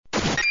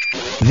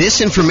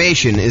This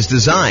information is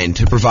designed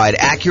to provide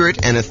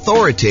accurate and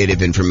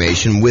authoritative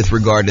information with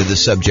regard to the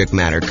subject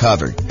matter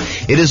covered.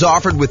 It is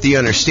offered with the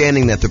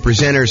understanding that the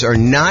presenters are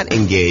not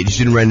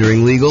engaged in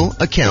rendering legal,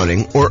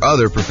 accounting, or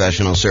other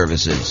professional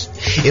services.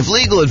 If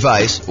legal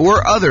advice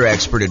or other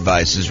expert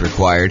advice is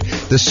required,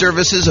 the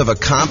services of a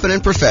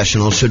competent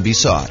professional should be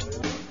sought.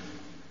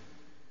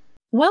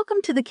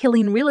 Welcome to the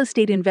Killing Real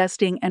Estate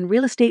Investing and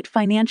Real Estate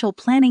Financial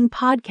Planning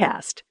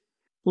podcast.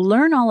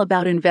 Learn all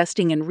about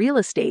investing in real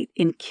estate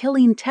in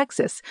Killeen,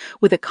 Texas,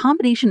 with a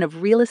combination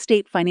of real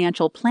estate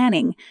financial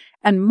planning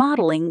and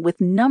modeling with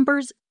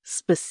numbers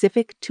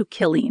specific to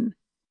Killeen,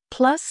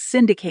 plus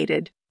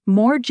syndicated,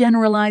 more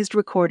generalized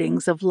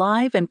recordings of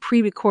live and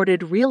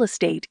pre-recorded real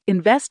estate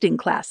investing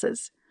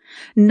classes,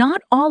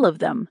 not all of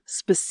them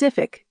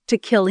specific to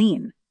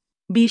Killeen.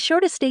 Be sure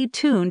to stay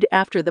tuned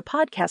after the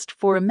podcast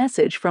for a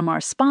message from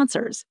our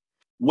sponsors.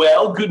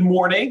 Well, good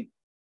morning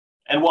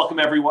and welcome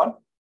everyone.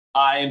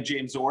 I am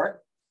James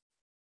Orr,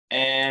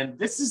 and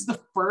this is the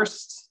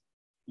first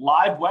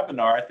live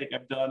webinar I think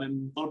I've done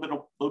in a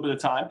little bit of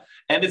time,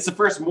 and it's the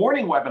first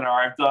morning webinar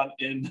I've done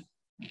in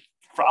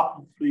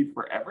probably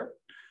forever.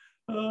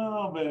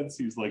 Oh man, it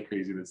seems like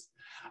craziness.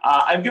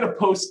 I'm going to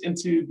post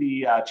into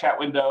the chat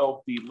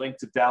window the link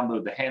to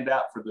download the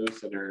handout for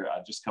those that are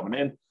just coming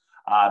in.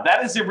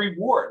 That is a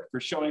reward for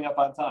showing up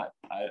on time.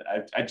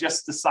 I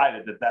just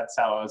decided that that's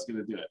how I was going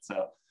to do it.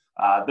 So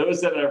those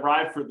that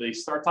arrived for the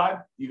start time,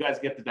 you guys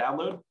get the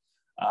download.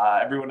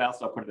 Everyone else,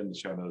 I'll put it in the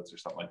show notes or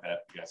something like that.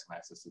 You guys can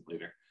access it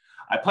later.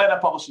 I plan on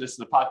publishing this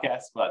in the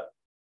podcast,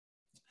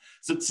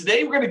 so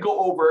today we're going to go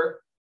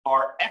over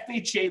our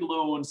FHA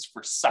loans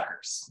for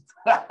suckers.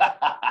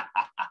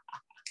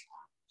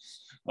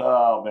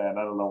 Oh man,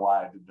 I don't know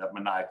why I did that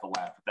maniacal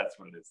laugh, but that's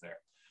what it is there.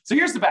 So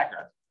here's the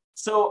background.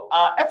 So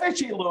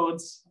FHA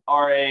loans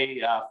are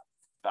a,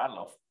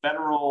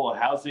 Federal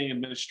Housing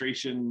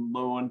Administration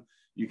loan.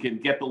 You can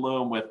get the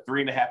loan with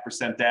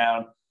 3.5%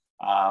 down,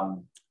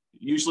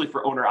 usually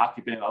for owner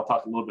occupant. I'll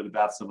talk a little bit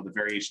about some of the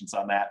variations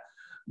on that,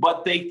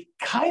 but they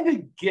kind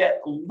of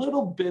get a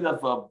little bit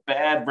of a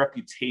bad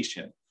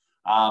reputation.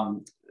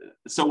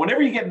 So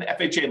whenever you get an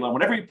FHA loan,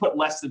 whenever you put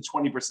less than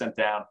 20%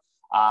 down,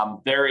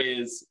 there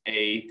is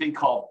a thing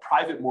called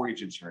private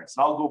mortgage insurance.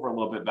 And I'll go over a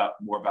little bit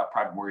more about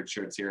private mortgage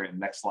insurance here in the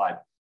next slide.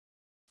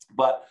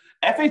 But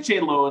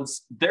FHA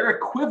loans, their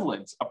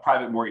equivalent of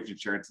private mortgage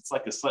insurance, it's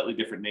like a slightly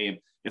different name.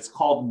 It's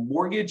called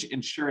mortgage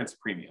insurance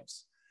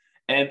premiums.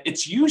 And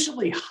it's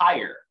usually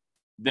higher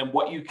than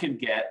what you can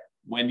get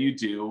when you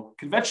do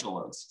conventional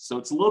loans. So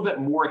it's a little bit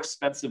more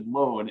expensive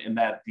loan in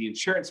that the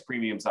insurance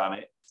premiums on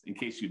it, in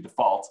case you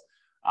default,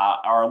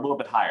 are a little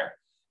bit higher.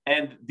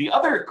 And the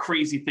other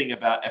crazy thing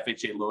about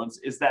FHA loans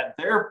is that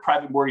their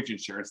private mortgage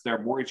insurance, their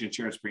mortgage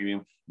insurance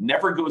premium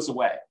never goes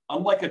away.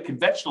 Unlike a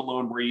conventional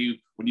loan where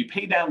when you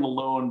pay down the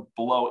loan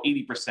below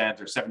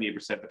 80% or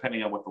 78%,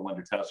 depending on what the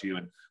lender tells you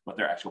and what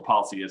their actual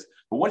policy is.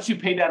 But once you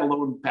pay down a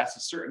loan past a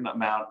certain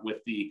amount with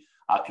the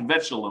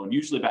conventional loan,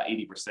 usually about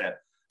 80%,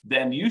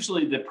 then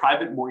usually the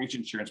private mortgage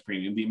insurance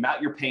premium, the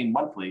amount you're paying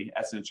monthly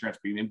as an insurance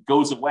premium,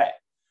 goes away.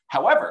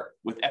 However,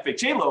 with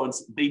FHA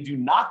loans, they do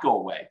not go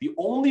away. The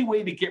only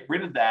way to get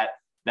rid of that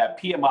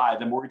PMI,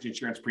 the mortgage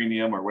insurance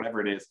premium or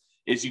whatever it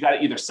is you got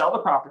to either sell the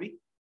property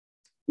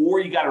or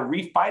you got to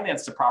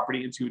refinance the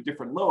property into a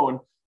different loan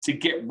to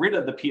get rid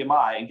of the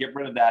PMI and get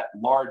rid of that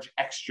large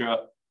extra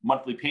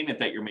monthly payment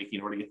that you're making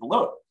in order to get the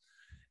loan.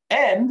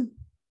 And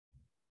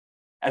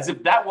as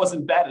if that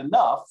wasn't bad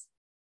enough,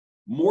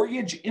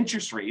 mortgage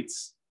interest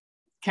rates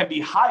can be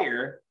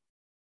higher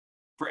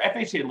for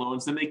FHA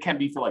loans than they can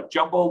be for like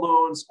jumbo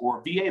loans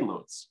or VA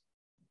loans,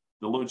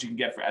 the loans you can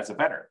get as a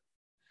veteran.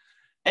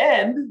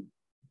 And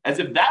as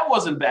if that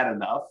wasn't bad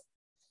enough,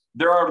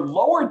 there are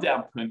lower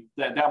down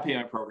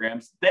payment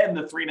programs than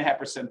the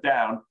 3.5%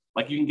 down.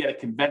 Like you can get a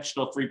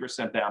conventional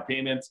 3% down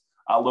payment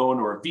loan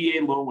or a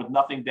VA loan with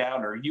nothing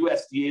down or a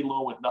USDA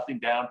loan with nothing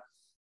down.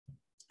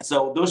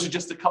 So those are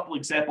just a couple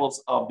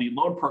examples of the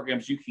loan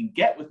programs you can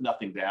get with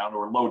nothing down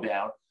or low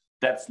down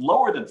that's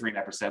lower than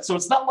 3.5%. So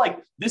it's not like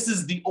this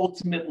is the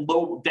ultimate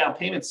low down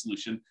payment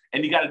solution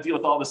and you got to deal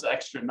with all this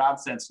extra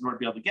nonsense in order to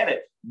be able to get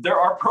it. There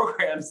are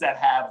programs that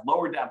have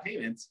lower down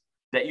payments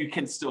that you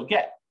can still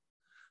get.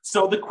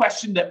 So the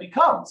question that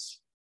becomes,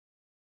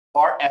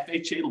 are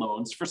FHA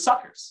loans for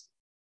suckers?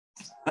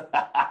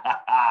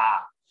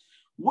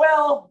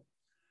 Well,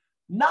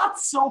 not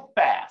so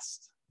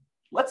fast.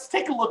 Let's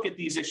take a look at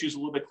these issues a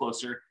little bit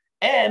closer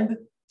and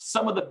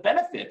some of the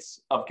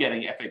benefits of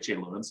getting FHA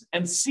loans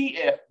and see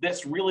if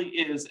this really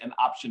is an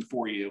option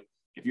for you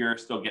if you're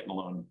still getting a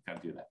loan, kind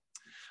of do that.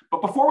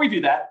 But before we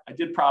do that, I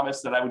did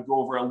promise that I would go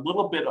over a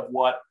little bit of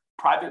what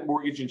private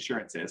mortgage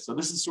insurance is. So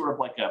this is sort of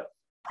like a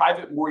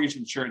private mortgage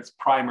insurance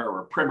primer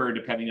or primer,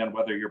 depending on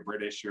whether you're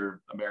British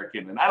or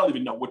American. And I don't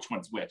even know which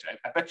one's which.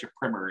 I bet your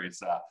primer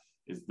is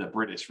the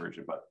British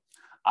version, but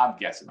I'm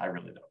guessing. I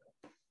really don't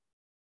know.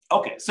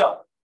 Okay,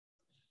 so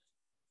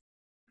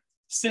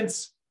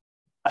since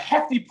a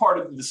hefty part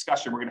of the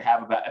discussion we're going to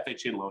have about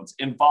FHA loans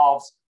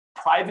involves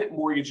private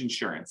mortgage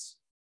insurance,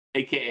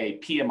 AKA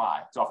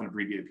PMI. It's often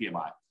abbreviated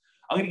PMI.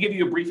 I'm going to give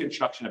you a brief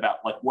introduction about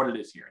like what it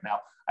is here. Now,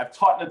 I've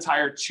taught an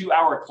entire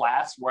 2-hour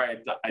class where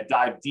I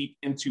dive deep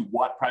into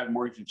what private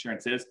mortgage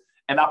insurance is.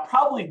 And I'll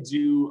probably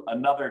do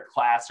another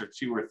class or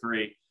 2 or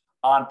 3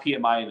 on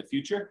PMI in the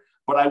future.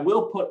 But I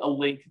will put a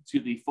link to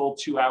the full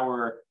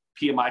 2-hour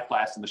PMI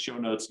class in the show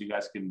notes so you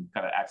guys can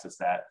kind of access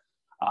that.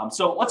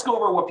 So let's go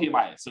over what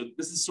PMI is. So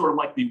this is sort of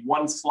like the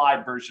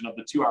 1-slide version of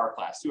the 2-hour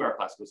class. 2-hour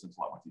class goes into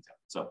a lot more detail.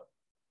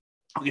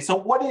 So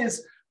what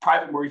is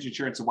private mortgage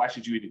insurance and why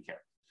should you even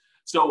care?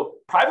 So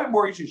private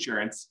mortgage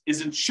insurance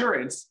is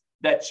insurance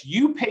that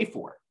you pay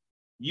for,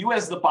 you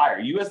as the buyer,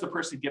 you as the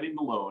person getting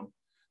the loan,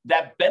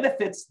 that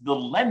benefits the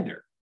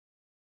lender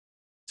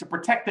to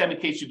protect them in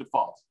case you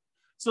default.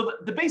 So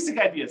the basic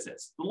idea is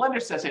this. The lender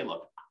says, hey,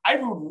 look, I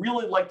would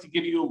really like to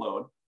give you a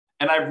loan,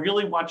 and I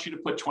really want you to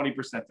put 20%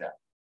 down.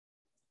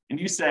 And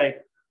you say,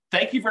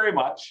 thank you very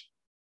much,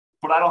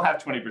 but I don't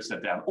have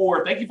 20% down.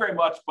 Or thank you very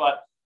much,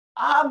 but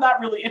I'm not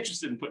really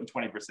interested in putting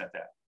 20%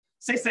 down.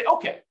 So they say,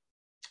 okay,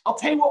 I'll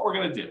tell you what we're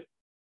going to do.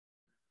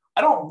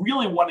 I don't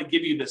really want to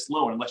give you this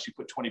loan unless you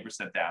put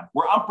 20% down,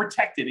 where I'm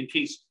protected in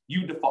case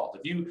you default.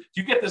 If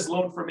you get this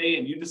loan from me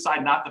and you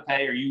decide not to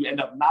pay, or you end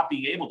up not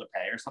being able to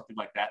pay or something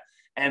like that,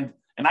 and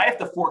I have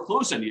to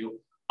foreclose on you,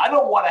 I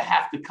don't want to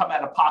have to come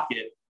out of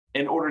pocket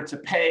in order to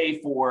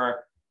pay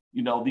for,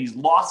 these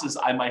losses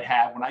I might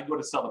have when I go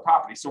to sell the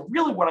property. So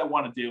really what I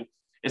want to do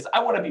is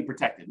I want to be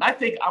protected. And I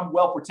think I'm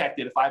well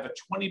protected if I have a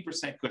 20%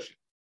 cushion.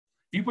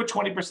 If you put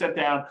 20%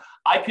 down,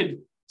 I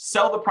could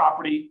sell the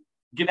property,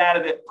 get out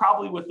of it,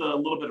 probably with a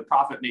little bit of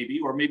profit maybe,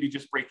 or maybe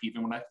just break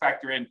even when I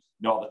factor in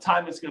all the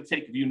time it's going to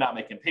take of you not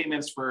making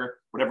payments for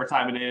whatever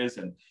time it is,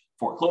 and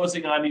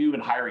foreclosing on you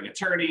and hiring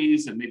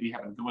attorneys and maybe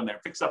having to go in there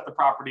and fix up the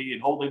property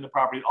and holding the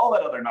property and all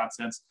that other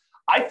nonsense.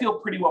 I feel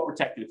pretty well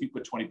protected if you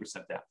put 20%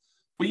 down.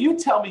 But you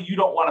tell me you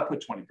don't want to put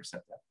 20%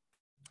 down.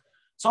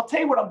 So I'll tell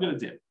you what I'm going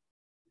to do.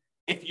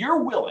 If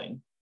you're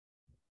willing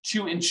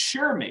to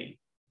insure me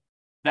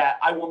that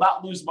I will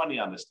not lose money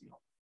on this deal,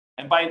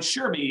 and by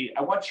insure me,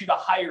 I want you to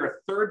hire a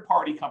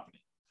third-party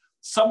company,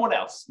 someone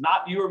else,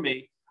 not you or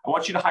me. I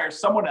want you to hire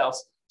someone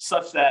else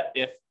such that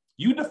if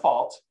you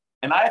default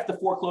and I have to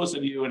foreclose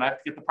on you and I have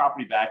to get the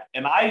property back,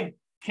 and I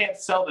can't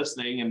sell this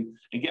thing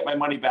and get my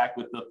money back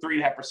with the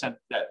 3.5%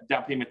 that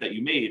down payment that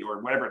you made, or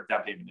whatever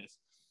down payment is,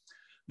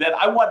 then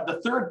I want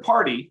the third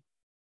party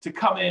to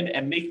come in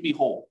and make me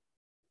whole,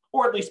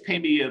 or at least pay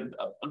me a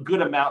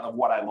good amount of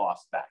what I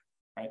lost back,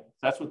 right?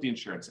 That's what the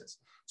insurance is.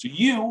 So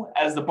you,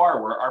 as the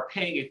borrower, are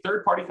paying a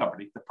third-party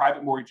company, the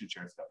private mortgage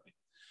insurance company,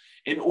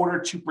 in order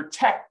to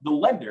protect the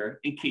lender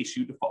in case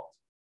you default.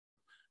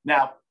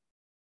 Now,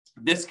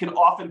 this can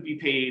often be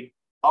paid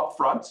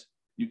upfront.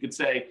 You could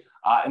say,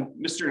 and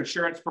Mr.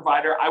 Insurance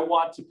Provider, I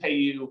want to pay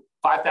you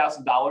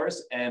 $5,000,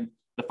 and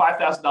the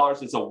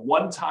 $5,000 is a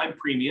one-time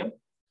premium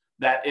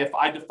that if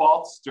I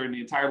default during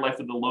the entire life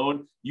of the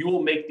loan, you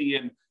will make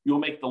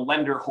the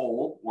lender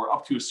whole, or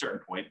up to a certain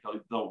point.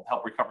 They'll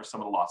help recover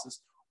some of the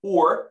losses.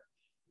 Or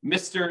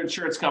Mr.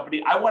 Insurance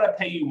Company, I want to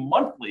pay you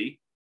monthly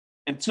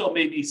until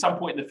maybe some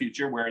point in the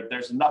future where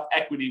there's enough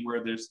equity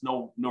where there's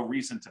no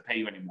reason to pay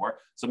you anymore.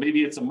 So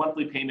maybe it's a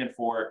monthly payment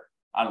for,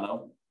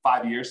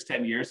 5 years,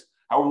 10 years,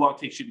 however long it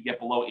takes you to get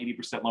below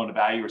 80% loan to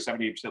value or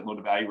 78% loan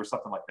to value or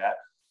something like that.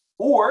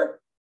 Or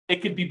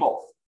it could be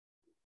both.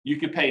 You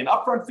could pay an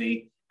upfront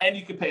fee and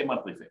you could pay a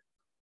monthly fee.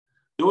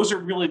 Those are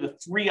really the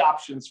 3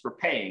 options for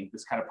paying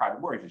this kind of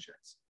private mortgage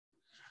insurance.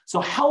 So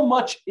how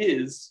much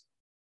is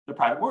the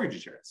private mortgage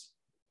insurance?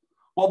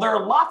 Well, there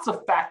are lots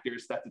of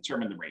factors that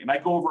determine the rate. And I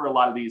go over a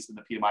lot of these in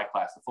the PMI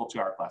class, the full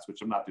 2-hour class,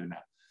 which I'm not doing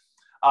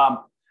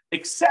now.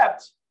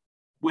 Except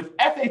with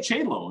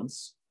FHA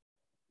loans,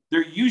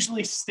 they're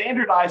usually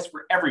standardized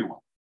for everyone.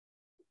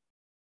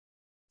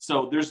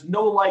 So there's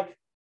no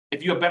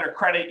if you have better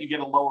credit, you get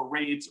a lower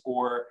rate,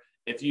 or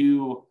if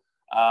you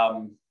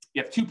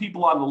have 2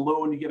 people on the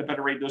loan, you get a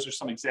better rate. Those are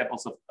some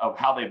examples of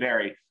how they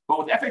vary. But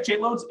with FHA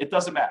loans, it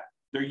doesn't matter.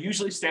 They're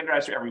usually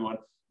standardized for everyone,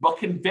 but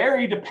can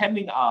vary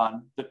depending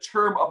on the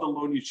term of the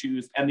loan you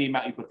choose and the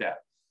amount you put down.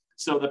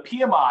 So the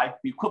PMI,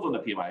 the equivalent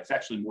of PMI, it's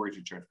actually mortgage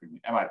insurance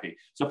premium, MIP.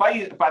 So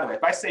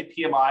if I say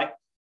PMI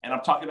and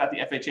I'm talking about the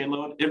FHA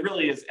loan, it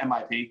really is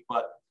MIP,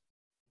 but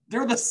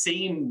they're the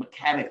same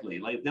mechanically.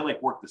 They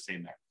work the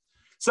same there.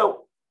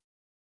 So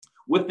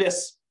with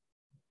this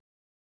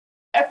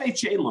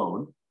FHA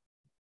loan,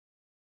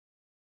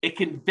 it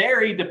can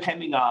vary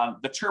depending on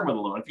the term of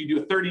the loan. If you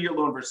do a 30-year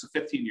loan versus a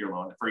 15-year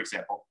loan, for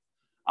example,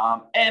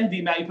 and the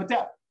amount you put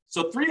down.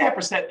 So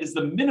 3.5% is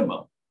the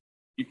minimum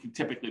you can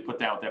typically put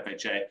down with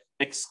FHA,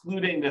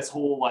 excluding this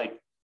whole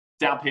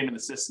down payment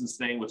assistance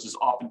thing, which is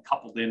often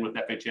coupled in with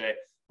FHA.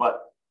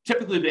 But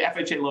typically the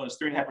FHA loan is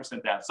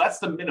 3.5% down. So that's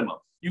the minimum.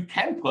 You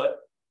can put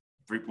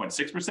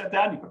 3.6%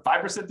 down, you put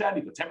 5% down,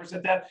 you put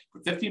 10% down,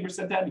 you put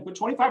 15% down, you put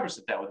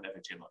 25% down with an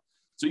FHA loan.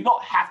 So you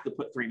don't have to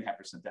put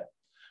 3.5% down.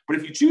 But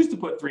if you choose to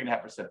put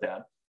 3.5%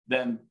 down,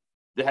 then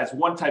it has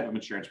one type of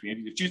insurance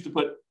premium. If you choose to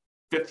put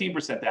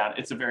 15% down,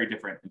 it's a very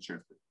different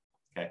insurance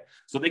premium. Okay,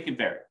 so they can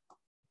vary.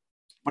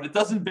 but it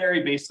doesn't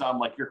vary based on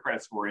like your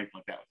credit score or anything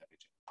like that with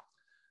FHA.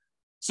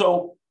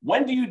 So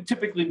when do you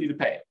typically need to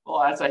pay it?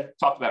 Well, as I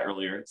talked about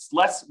earlier, it's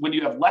less when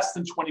you have less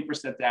than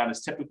 20% down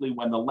is typically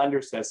when the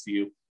lender says to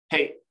you,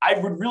 hey, I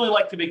would really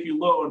like to make you a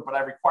loan, but I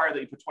require that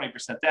you put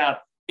 20% down.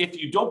 If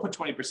you don't put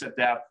 20%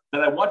 down,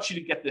 then I want you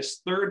to get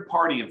this third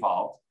party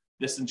involved,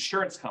 this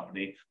insurance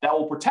company that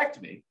will protect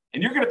me,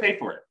 and you're going to pay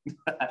for it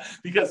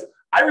because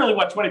I really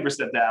want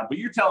 20% down, but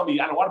you're telling me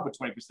I don't want to put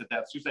 20%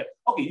 down. So you say,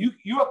 okay,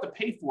 you have to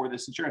pay for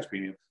this insurance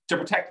premium to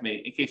protect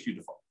me in case you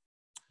default.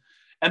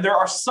 And there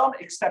are some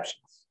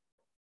exceptions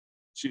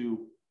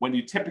to when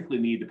you typically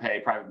need to pay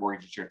private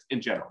mortgage insurance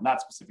in general, not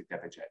specific to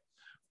FHA.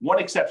 One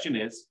exception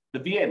is the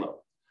VA loan.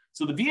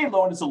 So the VA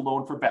loan is a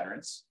loan for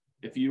veterans.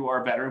 If you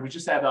are a veteran, we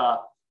just had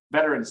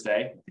Veterans Day.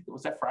 I think it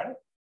was that Friday.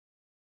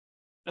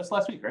 That's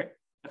last week, right?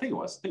 I think it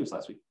was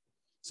last week.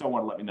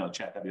 Someone let me know in the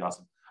chat. That'd be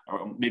awesome.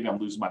 Or maybe I'm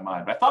losing my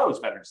mind, but I thought it was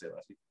Veterans Day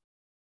last week.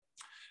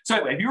 So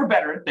anyway, if you're a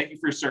veteran, thank you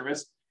for your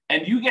service.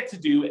 And you get to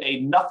do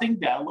a nothing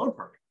down loan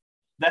program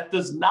that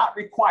does not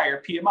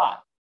require PMI.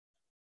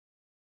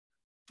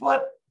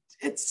 But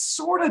it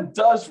sort of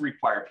does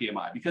require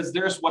PMI because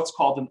there's what's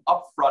called an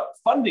upfront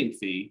funding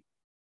fee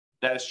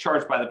that is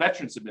charged by the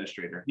Veterans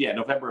Administrator. Yeah,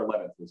 November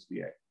 11th was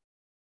VA.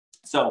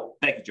 So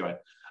thank you,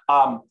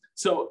 Joanne.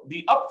 So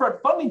the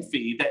upfront funding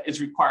fee that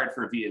is required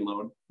for a VA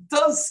loan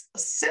does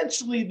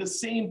essentially the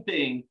same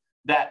thing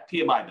that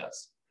PMI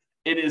does.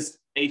 It is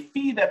a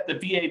fee that the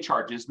VA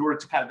charges in order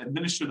to kind of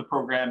administer the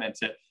program and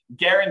to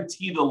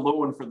guarantee the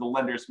loan for the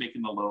lenders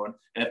making the loan.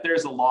 And if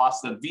there's a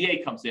loss, then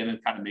VA comes in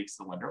and kind of makes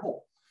the lender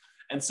whole.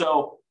 And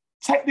so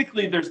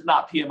technically there's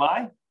not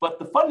PMI, but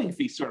the funding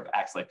fee sort of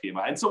acts like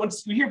PMI. And so when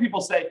you hear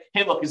people say,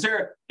 hey, look, is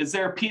there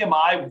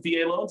PMI with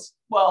VA loans?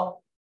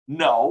 Well,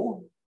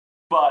 no,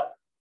 but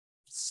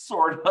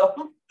sort of,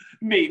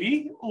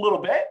 maybe a little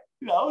bit,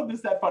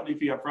 there's that funding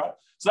fee up front.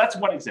 So that's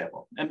one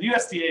example. And the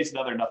USDA is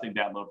another nothing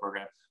down loan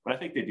program, but I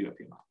think they do have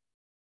PMI.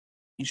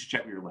 You should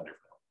check with your lender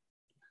for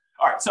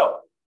that. All right, so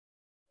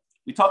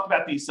we talked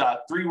about these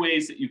three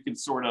ways that you can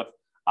sort of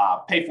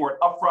pay for it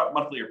upfront,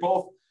 monthly, or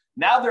both.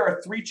 Now there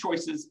are three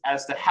choices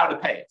as to how to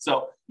pay it.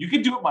 So you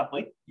can do it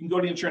monthly. You can go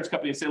to the insurance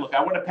company and say, look,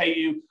 I want to pay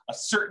you a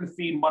certain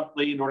fee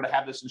monthly in order to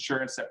have this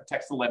insurance that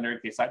protects the lender in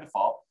case I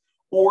default.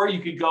 Or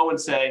you could go and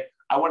say,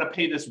 I want to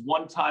pay this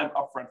one-time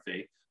upfront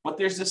fee. But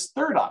there's this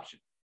third option,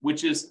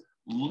 which is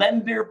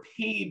lender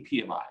paid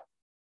PMI.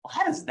 Well,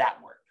 how does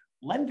that work?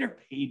 Lender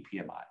paid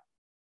PMI.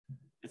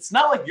 It's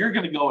not like you're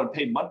going to go and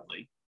pay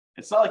monthly.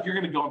 It's not like you're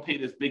going to go and pay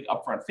this big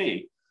upfront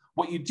fee.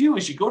 What you do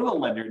is you go to the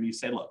lender and you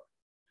say, look,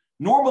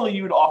 normally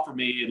you would offer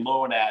me a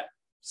loan at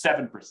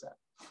 7%.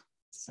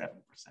 7%.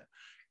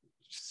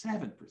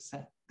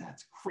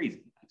 That's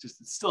crazy. It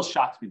still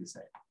shocks me to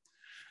say.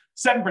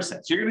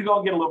 7%. So you're going to go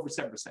and get a loan for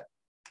 7%.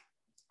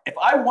 If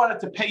I wanted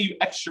to pay you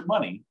extra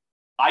money,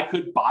 I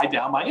could buy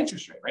down my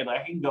interest rate, right?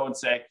 Like I can go and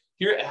say,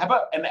 here, how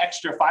about an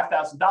extra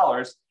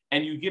 $5,000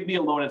 and you give me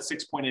a loan at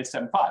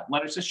 6.875?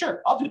 Lender says,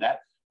 sure, I'll do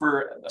that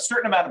for a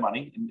certain amount of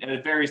money. And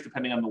it varies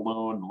depending on the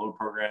loan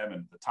program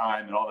and the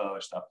time and all that other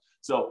stuff.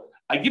 So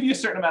I give you a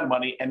certain amount of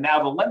money. And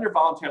now the lender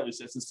voluntarily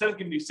says, instead of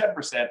giving you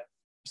 7%,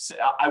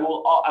 I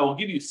will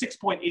give you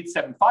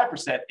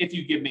 6.875% if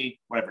you give me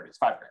whatever it is,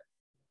 $5,000.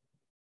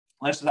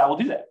 Lender says, I will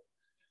do that.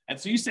 And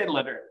so you say to the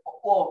lender,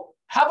 well,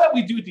 how about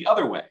we do it the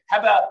other way? How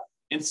about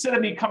instead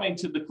of me coming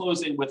to the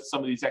closing with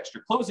some of these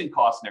extra closing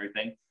costs and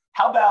everything,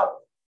 how about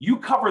you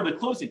cover the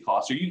closing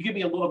costs or you give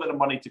me a little bit of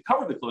money to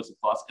cover the closing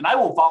costs and I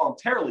will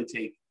voluntarily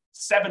take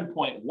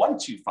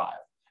 7.125,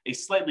 a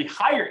slightly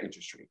higher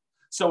interest rate.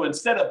 So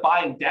instead of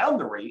buying down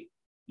the rate,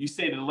 you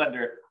say to the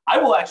lender, I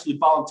will actually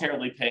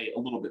voluntarily pay a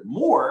little bit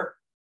more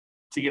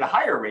to get a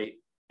higher rate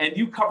and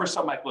you cover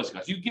some of my closing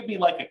costs. You give me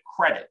like a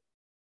credit.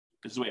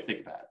 This is the way I think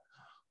about it.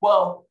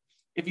 Well,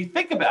 if you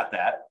think about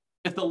that,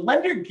 if the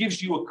lender gives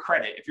you a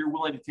credit, if you're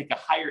willing to take a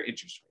higher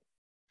interest rate,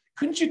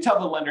 couldn't you tell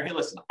the lender, hey,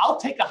 listen, I'll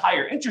take a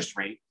higher interest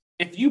rate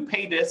if you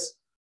pay this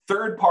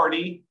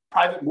third-party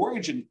private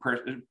mortgage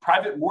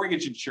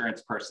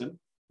insurance person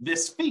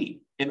this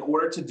fee in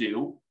order to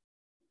do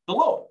the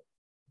loan?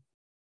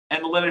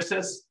 And the lender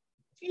says,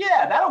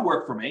 yeah, that'll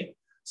work for me.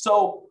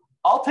 So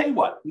I'll tell you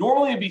what,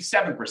 normally it'd be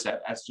 7%,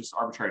 that's just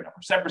arbitrary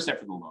number, 7%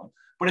 for the loan.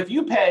 But if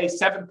you pay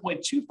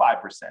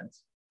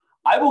 7.25%,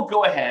 I will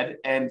go ahead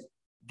and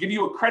give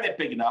you a credit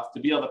big enough to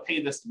be able to pay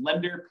this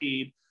lender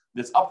paid,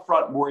 this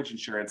upfront mortgage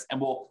insurance,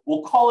 and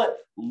we'll call it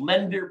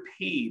lender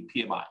paid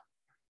PMI.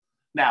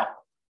 Now,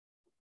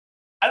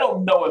 I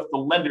don't know if the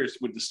lenders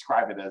would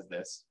describe it as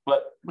this,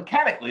 but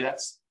mechanically,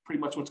 that's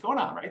pretty much what's going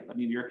on, right? I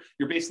mean, you're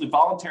basically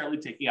voluntarily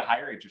taking a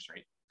higher interest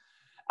rate,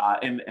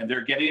 and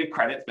they're getting a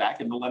credit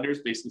back, and the lenders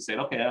basically saying,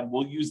 okay,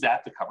 we'll use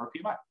that to cover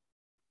PMI.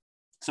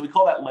 So we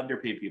call that lender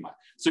paid PMI.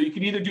 So you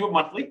can either do it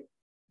monthly,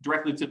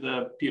 directly to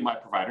the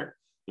PMI provider,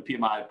 the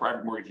PMI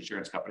private mortgage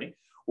insurance company,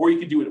 or you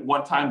could do it at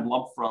one-time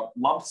lump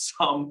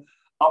sum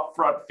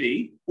upfront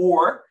fee,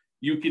 or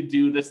you could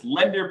do this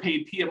lender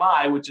paid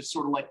PMI, which is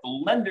sort of like the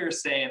lender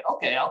saying,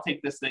 okay, I'll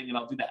take this thing and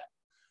I'll do that.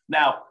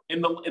 Now,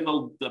 in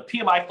the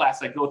PMI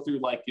class, I go through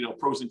like,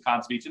 pros and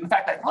cons of each. And in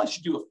fact, I probably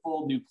should do a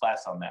full new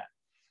class on that.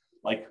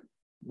 Like,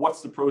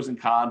 what's the pros and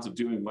cons of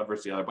doing one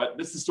versus the other? But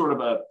this is sort of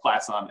a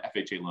class on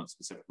FHA loans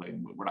specifically,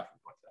 and we're not going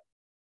to go into that.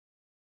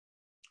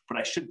 But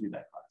I should do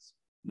that class.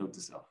 Note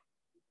to self.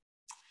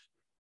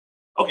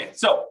 Okay,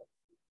 so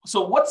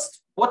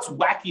what's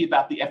wacky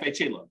about the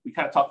FHA loan? We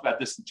kind of talked about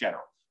this in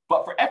general.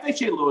 But for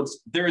FHA loans,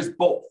 there is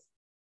both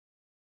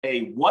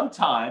a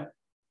one-time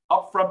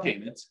upfront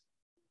payment,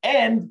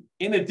 and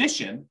in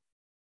addition,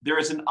 there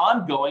is an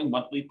ongoing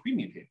monthly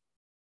premium payment.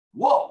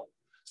 Whoa.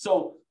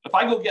 So if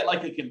I go get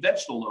like a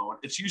conventional loan,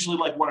 it's usually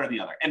like one or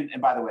the other. And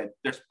by the way,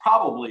 there's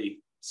probably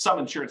some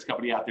insurance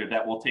company out there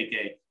that will take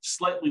a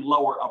slightly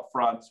lower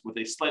upfront with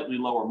a slightly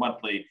lower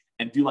monthly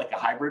and do like a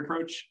hybrid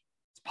approach.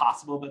 It's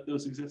possible that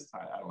those exist.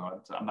 I don't know.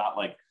 I'm not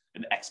like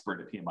an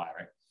expert at PMI,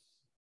 right?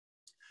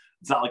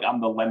 It's not like I'm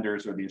the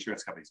lenders or the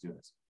insurance companies doing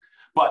this.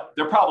 But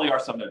there probably are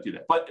some that do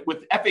that. But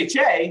with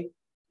FHA,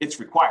 it's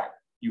required.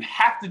 You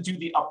have to do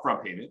the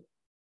upfront payment,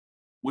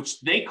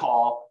 which they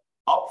call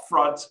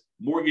upfront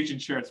mortgage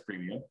insurance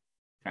premium.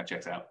 Kind of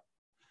checks out.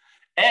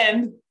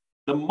 And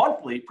the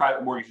monthly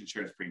private mortgage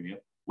insurance premium,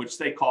 which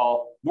they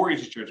call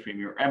mortgage insurance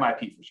premium, or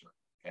MIP for short.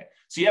 Okay.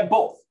 So you have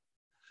both.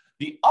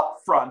 The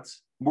upfront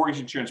mortgage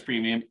insurance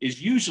premium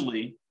is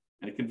usually,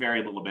 and it can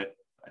vary a little bit,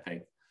 I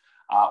think,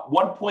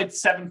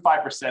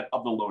 1.75%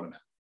 of the loan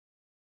amount.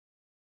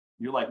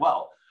 You're like,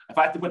 well, if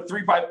I have to put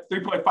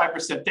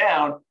 3.5%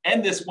 down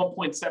and this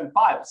 1.75,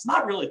 it's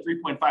not really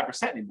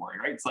 3.5% anymore,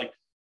 right? It's like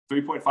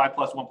 3.5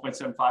 plus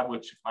 1.75,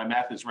 which if my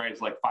math is right,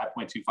 is like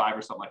 5.25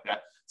 or something like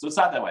that. So it's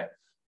not that way.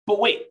 But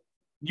wait,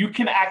 you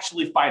can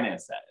actually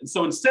finance that. And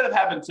so instead of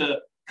having to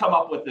come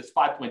up with this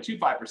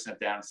 5.25%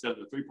 down instead of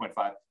the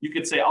 3.5, you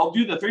could say, I'll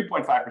do the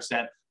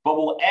 3.5%, but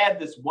we'll add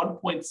this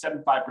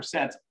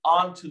 1.75%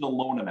 onto the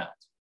loan amount.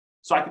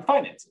 So I can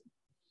finance it.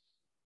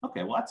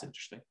 Okay, well, that's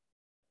interesting.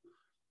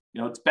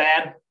 It's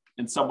bad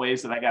in some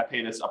ways that I got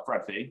paid this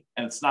upfront fee,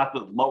 and it's not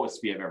the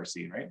lowest fee I've ever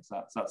seen, right? It's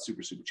not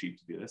super, super cheap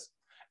to do this.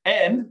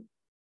 And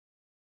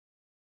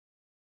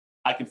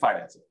I can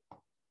finance it.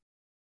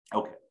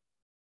 Okay.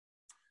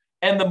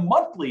 And the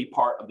monthly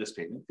part of this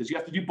payment, because you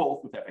have to do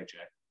both with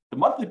FHA, the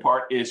monthly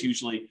part is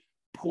usually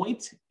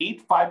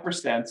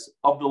 0.85%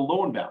 of the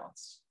loan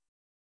balance.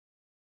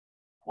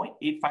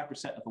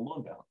 0.85% of the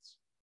loan balance.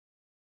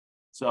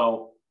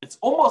 So it's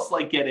almost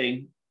like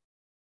getting,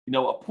 a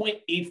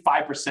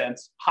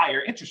 0.85%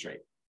 higher interest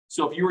rate.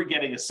 So if you were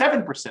getting a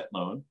 7%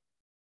 loan,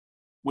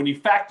 when you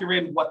factor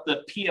in what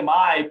the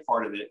PMI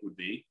part of it would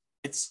be,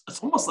 it's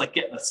almost like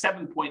getting a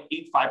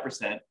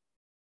 7.85%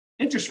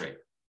 interest rate.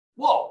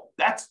 Whoa,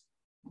 that's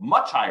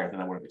much higher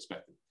than I would have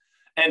expected.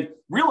 And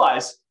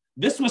realize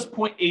this was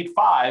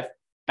 0.85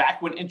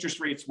 back when interest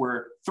rates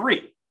were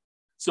 3.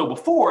 So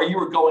before you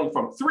were going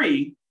from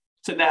 3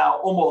 to now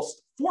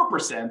almost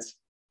 4%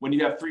 when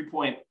you have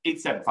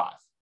 3.875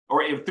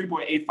 or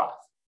 3.85,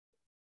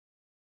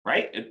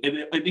 right?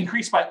 It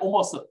increased by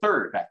almost a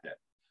third back then.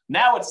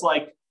 Now it's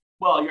like,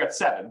 well, you're at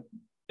 7.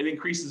 It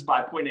increases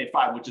by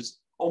 0.85, which is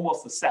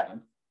almost a 7.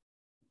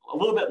 A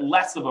little bit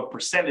less of a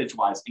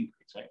percentage-wise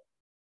increase, right?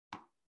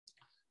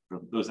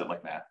 For those that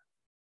like math.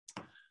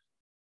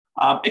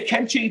 It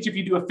can change if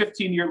you do a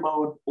 15-year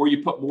loan or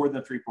you put more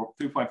than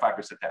 3.5%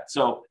 down.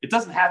 So it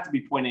doesn't have to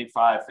be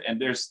 0.85. And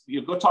there's,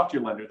 go talk to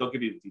your lender. They'll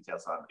give you the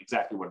details on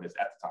exactly what it is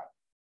at the time.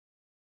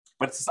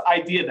 But it's this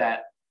idea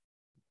that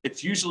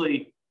it's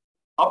usually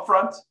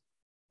upfront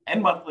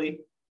and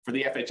monthly for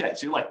the FHA.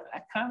 So you're like,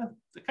 that kind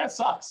of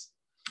sucks.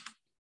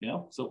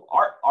 So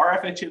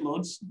our FHA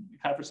loans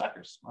kind of for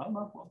suckers. I don't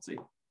know. Let's see.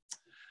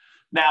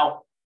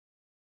 Now,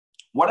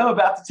 what I'm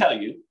about to tell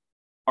you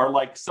are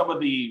like some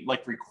of the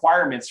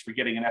requirements for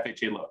getting an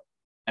FHA loan.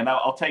 And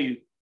I'll tell you,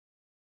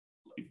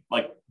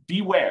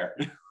 beware.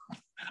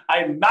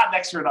 I'm not an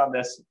expert on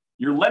this.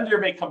 Your lender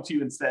may come to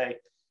you and say,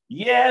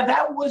 yeah,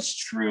 that was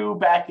true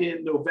back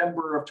in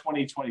November of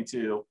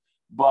 2022,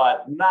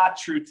 but not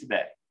true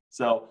today.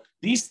 So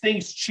these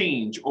things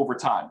change over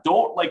time.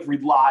 Don't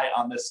rely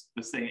on this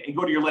thing and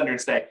go to your lender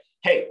and say,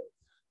 hey,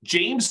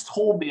 James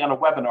told me on a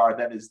webinar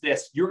that is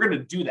this. You're going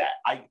to do that.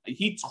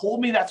 He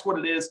told me that's what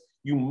it is.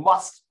 You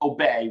must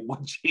obey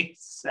what James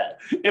said.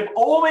 If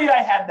only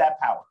I had that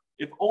power.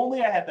 I don't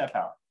have that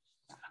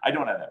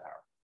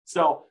power.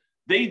 So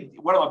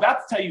what I'm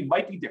about to tell you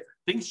might be different.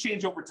 Things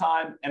change over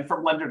time and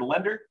from lender to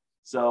lender.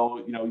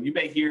 So, you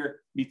may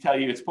hear me tell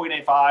you it's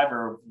 0.85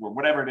 or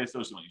whatever it is.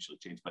 Those don't usually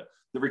change, but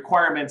the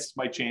requirements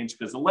might change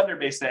because the lender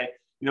may say,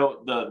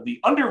 the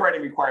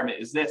underwriting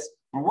requirement is this,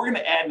 but we're going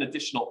to add an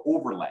additional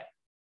overlay,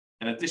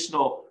 an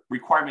additional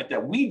requirement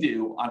that we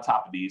do on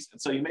top of these.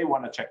 And so you may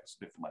want to check this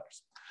with different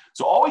lenders.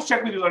 So always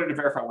check with your lender to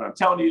verify what I'm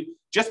telling you.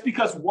 Just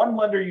because one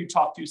lender you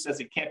talk to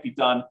says it can't be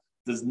done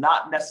does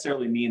not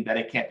necessarily mean that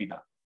it can't be done.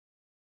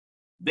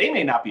 They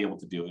may not be able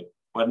to do it,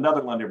 but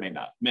another lender may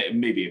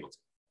be able to.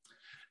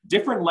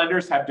 Different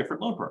lenders have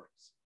different loan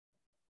programs.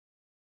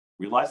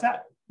 Realize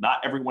that. Not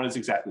everyone is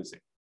exactly the same.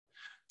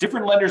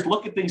 Different lenders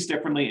look at things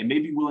differently and may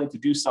be willing to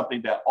do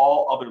something that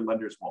all other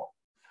lenders won't.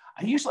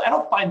 I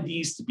don't find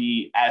these to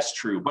be as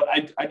true, but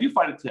I do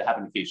find it to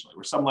happen occasionally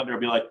where some lender will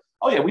be like,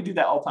 oh yeah, we do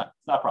that all the time.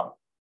 It's not a problem.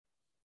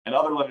 And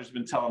other lenders have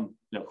been telling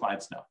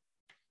clients no.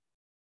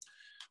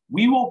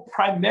 We will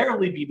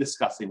primarily be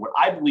discussing what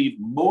I believe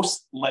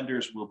most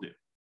lenders will do.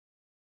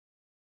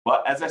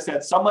 But as I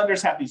said, some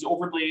lenders have these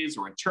overlays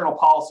or internal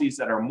policies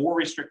that are more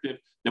restrictive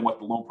than what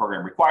the loan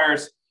program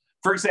requires.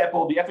 For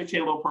example, the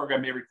FHA loan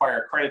program may require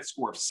a credit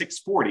score of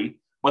 640,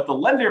 but the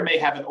lender may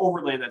have an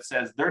overlay that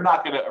says they're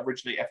not going to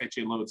originate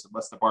FHA loans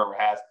unless the borrower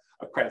has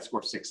a credit score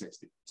of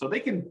 660. So they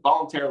can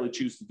voluntarily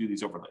choose to do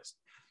these overlays.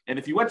 And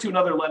if you went to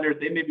another lender,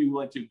 they may be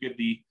willing to give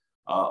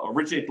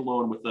originate the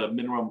loan with a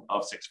minimum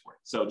of 640.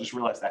 So just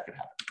realize that could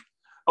happen.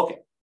 Okay.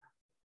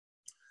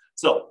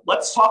 So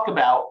let's talk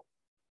about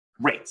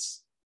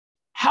rates.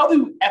 How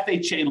do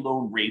FHA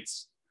loan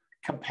rates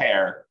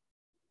compare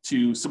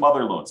to some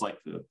other loans, like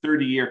the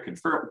 30-year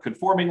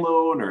conforming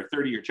loan or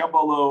 30-year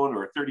jumbo loan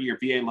or 30-year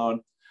VA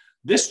loan?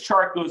 This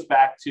chart goes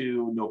back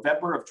to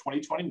November of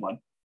 2021.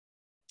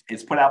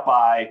 It's put out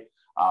by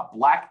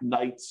Black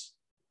Knight.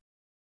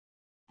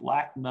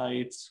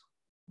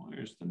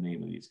 Where's the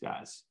name of these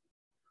guys?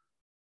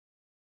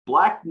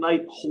 Black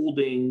Knight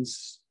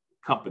Holdings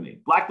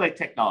Company, Black Knight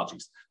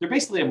Technologies. They're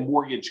basically a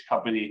mortgage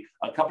company,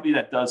 a company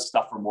that does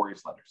stuff for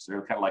mortgage lenders.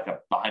 They're kind of like a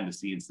behind the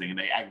scenes thing, and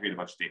they aggregate a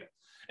bunch of data.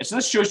 And so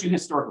this shows you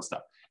historical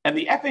stuff. And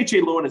the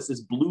FHA loan is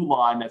this blue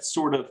line that's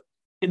sort of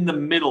in the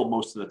middle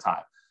most of the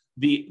time.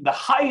 The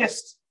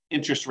highest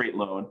interest rate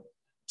loan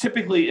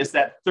typically is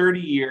that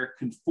 30-year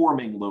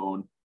conforming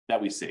loan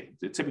that we see.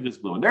 It typically is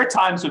blue. And there are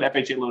times when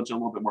FHA loans are a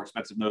little bit more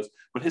expensive than those,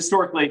 but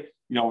historically,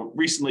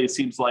 recently it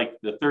seems like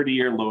the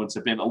 30-year loans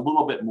have been a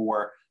little bit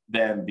more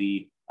than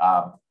the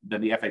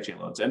FHA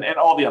loans and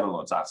all the other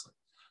loans, honestly.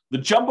 The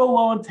jumbo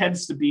loan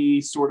tends to be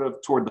sort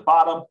of toward the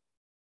bottom.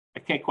 I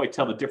can't quite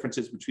tell the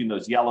differences between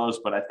those yellows,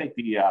 but I think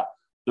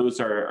those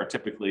are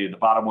typically the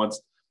bottom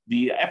ones.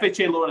 The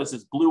FHA loan is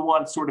this blue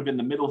one, sort of in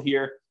the middle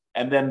here.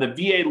 And then the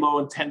VA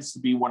loan tends to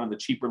be one of the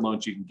cheaper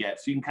loans you can get.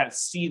 So you can kind of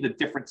see the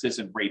differences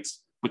in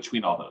rates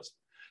between all those.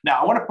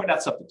 Now, I want to point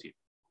out something to you.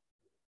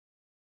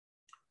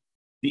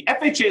 The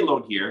FHA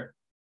loan here,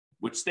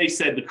 which they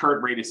said the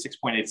current rate is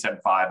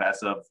 6.875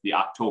 as of the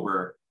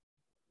October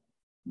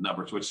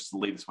numbers, which is the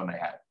latest one they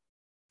had.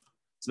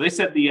 So they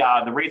said the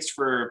rates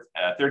for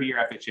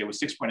 30-year FHA was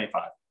 6.85.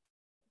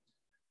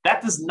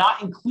 That does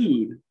not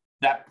include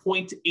that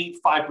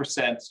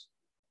 0.85%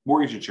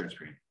 mortgage insurance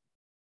premium.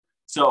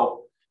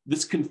 So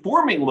this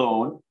conforming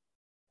loan,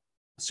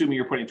 assuming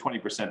you're putting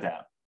 20% down,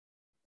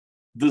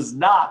 does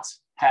not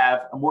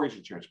have a mortgage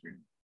insurance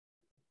premium.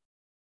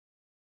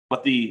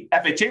 But the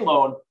FHA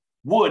loan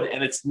would,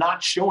 and it's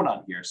not shown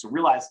on here. So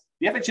realize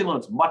the FHA loan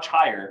is much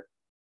higher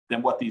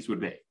than what these would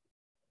be.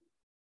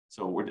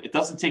 So it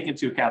doesn't take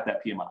into account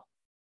that PMI.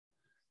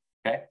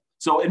 Okay.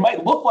 So it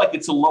might look like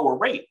it's a lower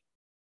rate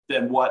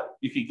than what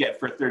you could get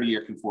for a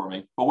 30-year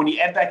conforming, but when you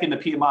add back in the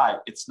PMI,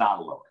 it's not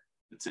a lower.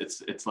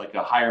 It's like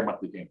a higher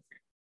monthly payment.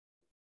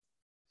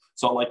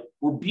 So like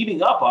we're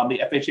beating up on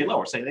the FHA loan.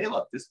 We're saying, hey,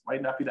 look, this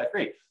might not be that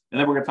great. And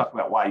then we're going to talk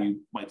about why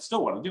you might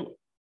still want to do it.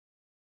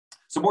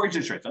 So mortgage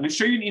insurance. I'm going to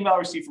show you an email I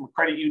received from a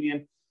credit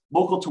union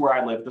local to where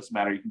I live. It doesn't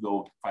matter. You can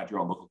go find your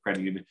own local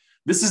credit union.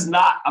 This is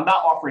not, I'm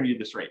not offering you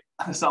this rate.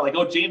 It's not like,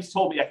 oh, James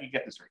told me I could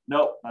get this rate.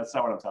 No, that's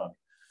not what I'm telling you.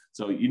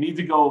 So you need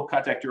to go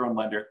contact your own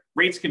lender.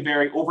 Rates can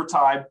vary over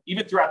time,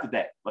 even throughout the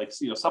day. Like,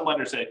 some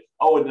lenders say,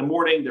 oh, in the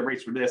morning, the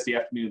rates were this, the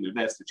afternoon, they're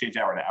this, they change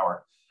hour to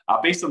hour.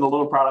 Based on the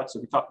loan product, so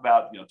if we talk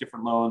about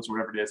different loans,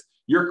 whatever it is,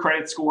 your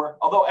credit score,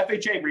 although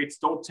FHA rates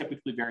don't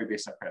typically vary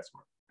based on credit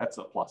score. That's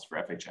a plus for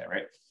FHA,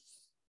 right?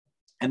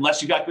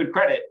 Unless you got good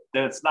credit,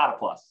 then it's not a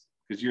plus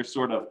because you're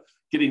sort of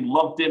getting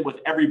lumped in with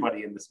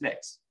everybody in this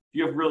mix. If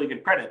you have really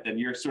good credit, then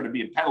you're sort of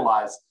being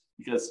penalized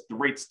because the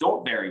rates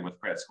don't vary with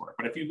credit score.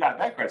 But if you've got a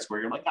bad credit score,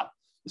 you're like, oh,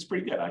 this is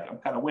pretty good. I'm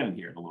kind of winning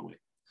here in a little way.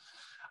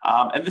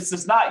 And this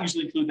does not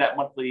usually include that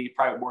monthly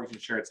private mortgage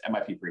insurance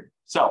MIP premium.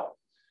 So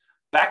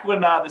back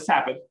when this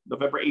happened,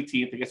 November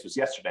 18th, I guess it was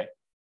yesterday,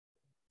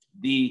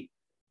 the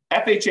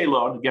FHA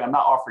loan, again, I'm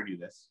not offering you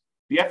this,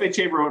 the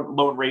FHA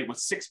loan rate was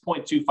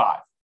 6.25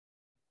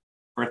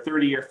 for a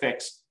 30-year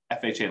fixed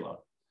FHA loan.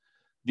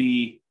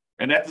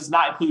 And that does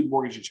not include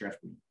mortgage insurance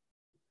premium.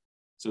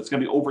 So it's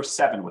going to be over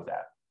 7 with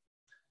that.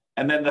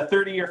 And then the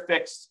 30-year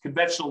fixed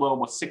conventional loan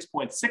was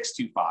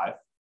 6.625,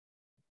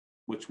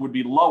 which would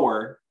be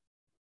lower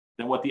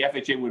than what the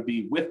FHA would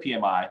be with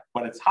PMI,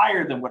 but it's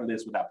higher than what it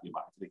is without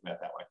PMI, if you think about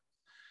it that way.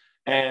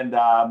 And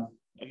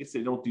I guess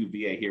they don't do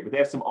VA here, but they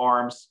have some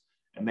ARMs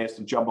and they have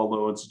some jumbo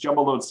loans.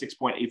 Jumbo loan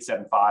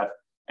 6.875,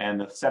 and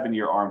the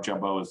 7-year ARM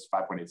jumbo is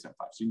 5.875.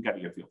 So you can kind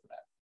of get a feel for that.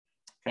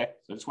 Okay,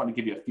 so I just want to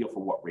give you a feel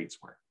for what rates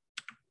were.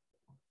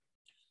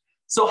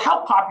 So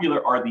how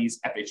popular are these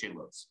FHA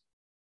loans?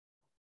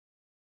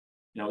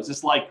 Is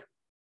this like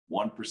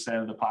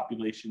 1% of the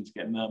population's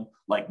getting them?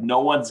 Like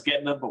no one's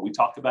getting them, but we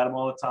talk about them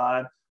all the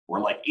time? Or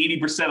like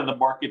 80% of the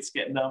market's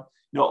getting them?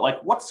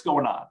 Like what's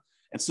going on?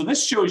 And so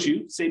this shows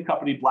you, same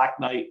company, Black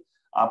Knight,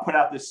 put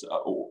out this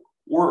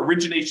or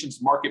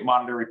Originations Market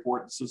Monitor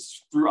report. This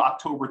is through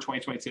October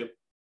 2022.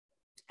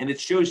 And it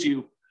shows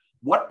you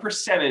what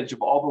percentage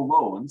of all the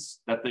loans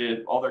that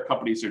all their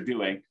companies are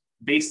doing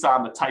based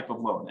on the type of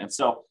loan. And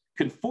so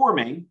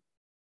conforming,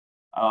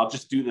 I'll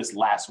just do this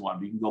last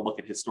one. You can go look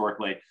at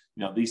historically.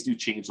 These do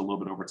change a little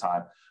bit over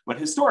time. But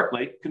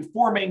historically,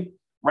 conforming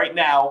right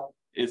now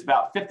is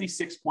about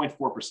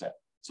 56.4%.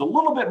 So a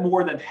little bit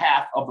more than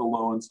half of the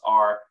loans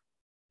are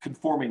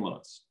conforming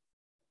loans,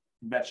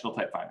 conventional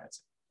type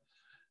financing.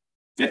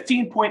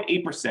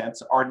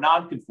 15.8% are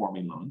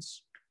non-conforming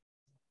loans.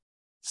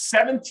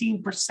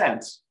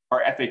 17%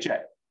 are FHA.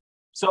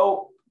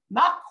 So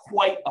not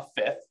quite a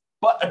fifth,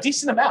 but a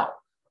decent amount,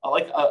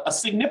 like a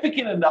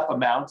significant enough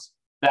amount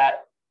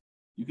that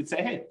you could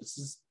say, hey, this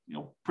is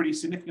pretty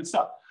significant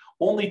stuff.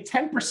 Only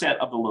 10%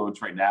 of the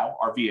loans right now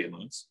are VA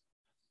loans,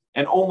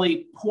 and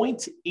only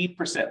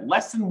 0.8%,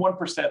 less than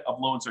 1% of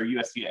loans are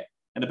USDA.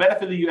 And the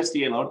benefit of the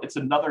USDA loan, it's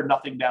another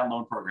nothing down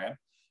loan program.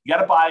 You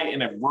got to buy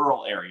in a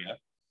rural area,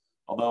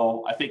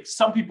 although I think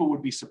some people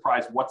would be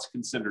surprised what's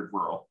considered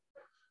rural.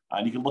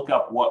 And you can look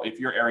up if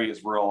your area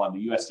is rural on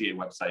the USDA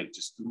website.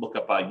 Just look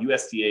up a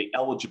USDA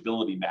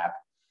eligibility map,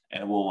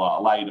 and it will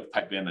allow you to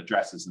type in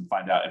addresses and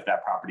find out if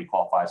that property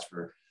qualifies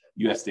for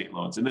USDA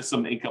loans. And there's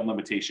some income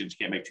limitations.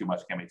 You can't make too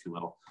much, can't make too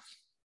little.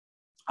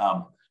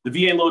 The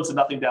VA loan is a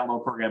nothing down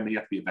loan program, and you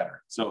have to be a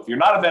veteran. So if you're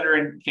not a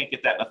veteran, you can't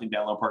get that nothing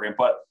down loan program,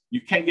 but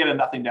you can get a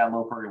nothing down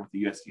loan program with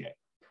the USDA.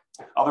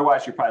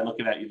 Otherwise, you're probably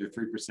looking at either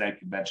 3%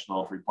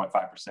 conventional,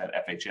 3.5%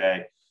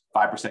 FHA,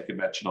 5%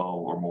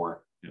 conventional or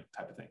more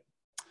type of thing.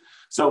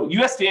 So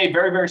USDA,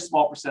 very, very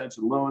small percentage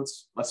of the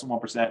loans, less than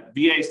 1%.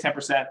 VA is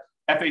 10%.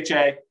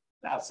 FHA,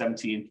 now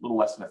 17, a little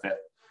less than a fifth,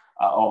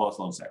 all those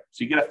loans there.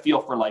 So you get a feel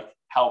for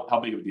how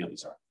big of a deal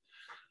these are.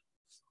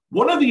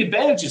 One of the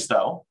advantages,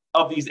 though,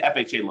 of these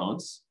FHA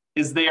loans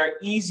is they are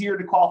easier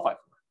to qualify for.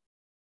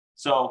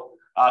 So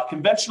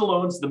conventional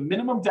loans, the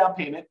minimum down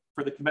payment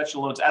for the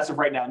conventional loans as of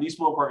right now, and these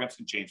loan programs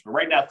can change, but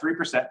right now,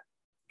 3%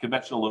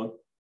 conventional loan.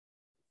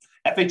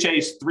 FHA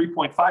is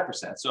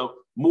 3.5%, so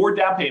more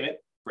down payment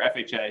for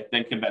FHA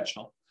than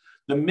conventional.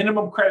 The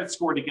minimum credit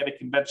score to get a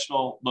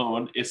conventional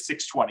loan is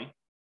 620.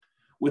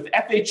 With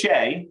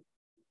FHA,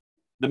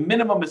 the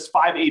minimum is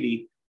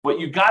 580, but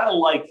you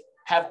gotta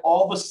have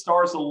all the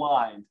stars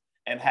aligned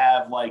and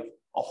have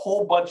a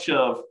whole bunch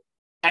of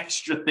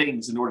extra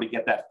things in order to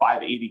get that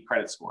 580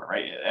 credit score,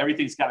 right?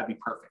 Everything's got to be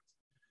perfect.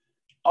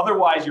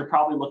 Otherwise, you're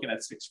probably looking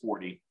at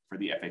 640 for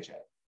the FHA.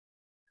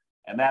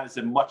 And that is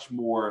a much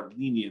more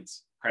lenient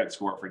credit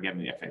score for getting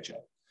the FHA.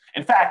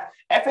 In fact,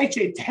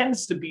 FHA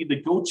tends to be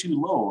the go-to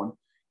loan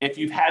if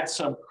you've had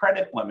some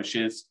credit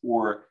blemishes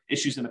or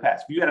issues in the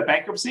past. If you had a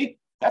bankruptcy,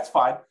 that's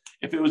fine.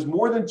 If it was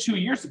more than 2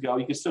 years ago,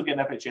 you can still get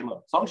an FHA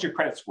loan, as long as your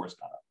credit score's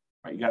gone up,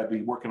 right? You got to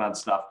be working on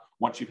stuff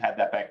once you've had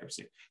that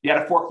bankruptcy. You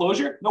had a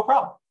foreclosure, no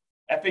problem.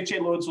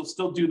 FHA loans will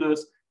still do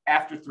those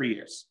after 3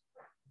 years.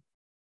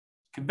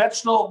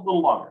 Conventional, a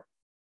little longer.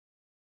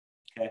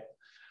 Okay.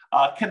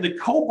 Can the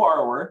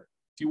co-borrower,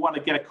 if you want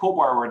to get a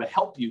co-borrower to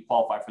help you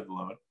qualify for the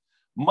loan,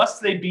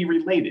 must they be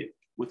related?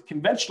 With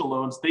conventional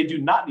loans, they do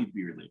not need to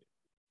be related.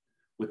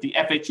 With the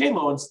FHA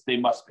loans, they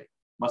must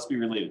be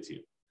related to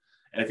you.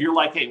 And if you're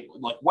hey,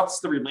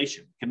 what's the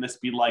relation? Can this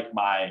be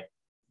my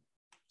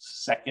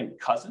second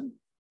cousin?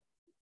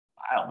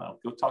 I don't know.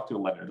 Go talk to a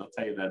lender. They'll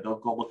tell you that. They'll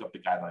go look up the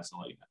guidelines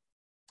and let you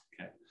know.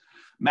 Okay.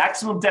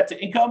 Maximum debt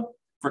to income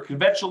for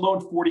conventional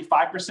loan,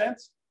 45%.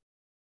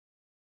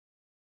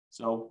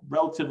 So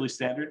relatively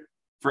standard.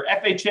 For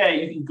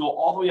FHA, you can go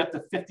all the way up to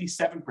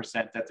 57%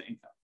 debt to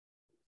income.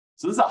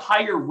 So this is a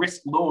higher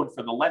risk loan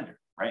for the lender,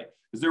 right?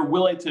 Because they're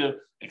willing to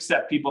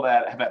accept people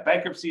that have had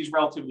bankruptcies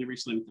relatively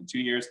recently, within 2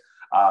 years,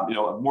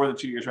 more than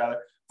 2 years rather.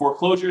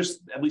 Foreclosures,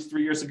 at least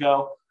 3 years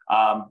ago.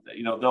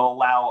 They'll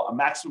allow a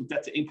maximum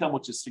debt to income,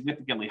 which is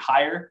significantly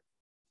higher.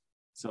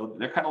 So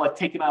they're kind of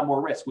taking on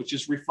more risk, which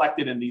is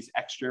reflected in these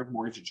extra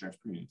mortgage insurance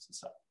premiums and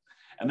stuff.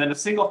 And then a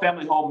single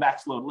family home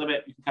max loan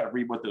limit, you can kind of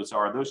read what those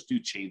are. Those do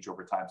change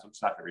over time, so I'm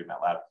just not going to read them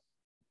out loud.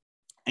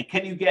 And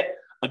can you get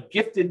a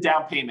gifted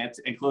down payment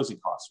and closing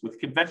costs? With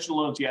conventional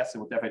loans, yes,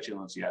 and with FHA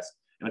loans, yes.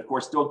 And of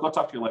course, go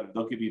talk to your lender.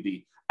 They'll give you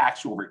the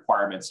actual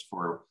requirements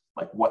for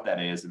what that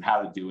is and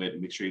how to do it,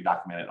 and make sure you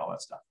document it and all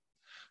that stuff.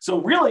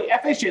 So really,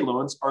 FHA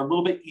loans are a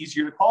little bit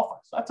easier to qualify.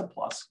 So that's a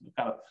plus.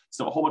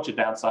 So a whole bunch of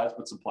downsides,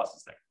 but some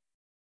pluses there.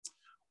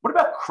 What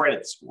about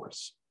credit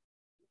scores?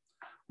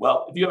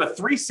 Well, if you have a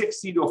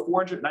 360 to a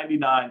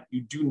 499,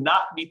 you do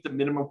not meet the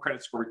minimum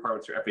credit score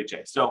requirements for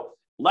FHA. So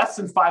less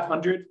than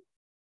 500,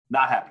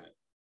 not happening.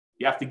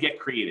 You have to get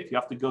creative. You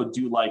have to go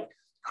do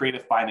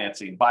creative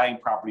financing, buying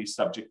properties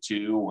subject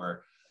to,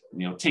 or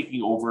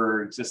taking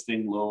over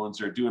existing loans,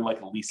 or doing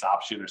a lease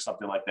option or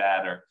something like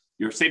that, or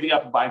you're saving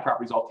up and buying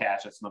properties all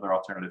cash. That's another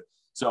alternative.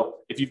 So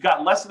if you've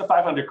got less than a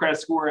 500 credit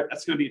score,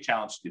 that's going to be a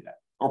challenge to do that,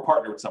 or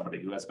partner with somebody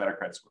who has a better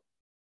credit score.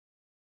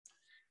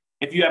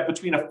 If you have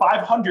between a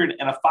 500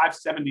 and a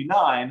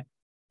 579,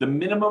 the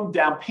minimum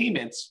down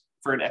payments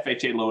for an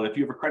FHA loan, if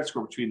you have a credit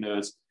score between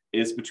those,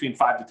 is between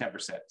 5 to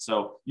 10%.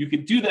 So you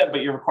can do that,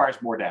 but it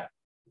requires more down.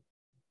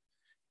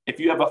 If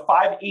you have a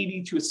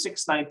 580 to a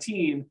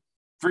 619,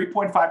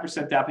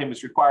 3.5% down payment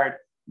is required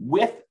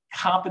with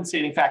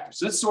compensating factors.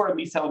 So this is sort of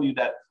me telling you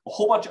that a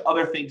whole bunch of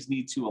other things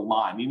need to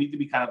align. You need to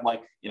be kind of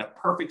like in a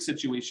perfect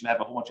situation, have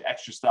a whole bunch of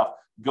extra stuff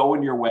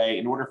going your way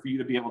in order for you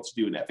to be able to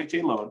do an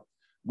FHA loan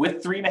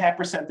with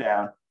 3.5%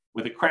 down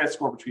with a credit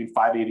score between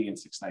 580 and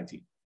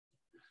 619.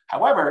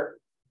 However,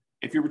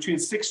 if you're between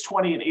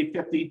 620 and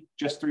 850,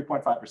 just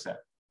 3.5%.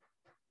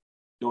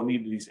 Don't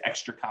need these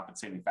extra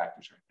compensating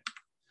factors or anything.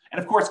 And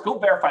of course, go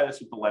verify this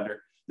with the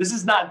lender. This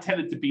is not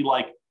intended to be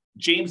like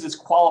James is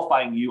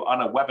qualifying you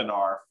on a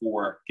webinar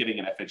for getting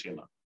an FHA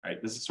loan,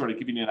 right? This is sort of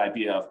giving you an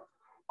idea of,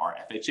 are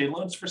FHA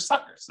loans for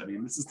suckers? I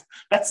mean,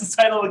 that's the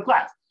title of the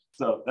class.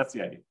 So that's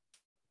the idea.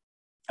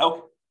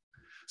 Okay.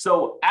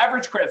 So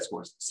average credit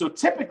scores. So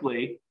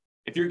typically,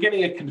 if you're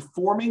getting a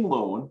conforming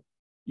loan,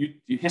 you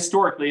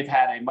historically have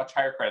had a much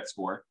higher credit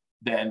score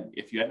than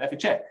if you had an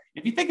FHA.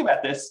 If you think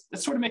about this,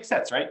 this sort of makes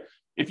sense, right?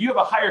 If you have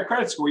a higher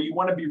credit score, you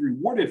want to be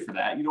rewarded for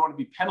that. You don't want to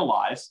be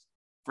penalized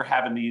for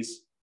having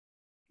these,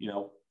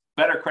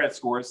 better credit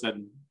scores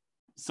than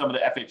some of the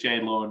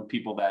FHA loan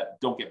people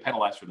that don't get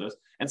penalized for those.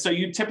 And so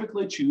you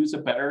typically choose a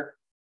better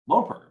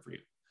loan program for you,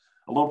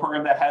 a loan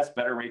program that has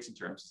better rates and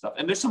terms and stuff.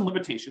 And there's some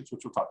limitations,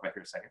 which we'll talk about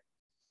here in a second.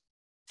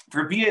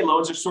 For VA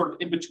loans, they're sort of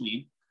in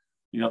between.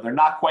 They're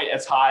not quite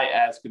as high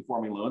as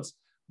conforming loans,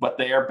 but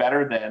they are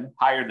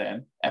higher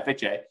than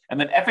FHA. And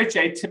then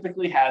FHA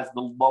typically has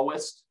the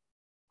lowest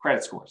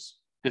credit scores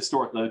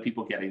historically, the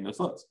people getting those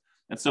loans.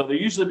 And so they're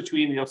usually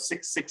between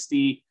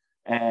 660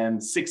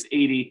 and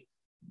 680.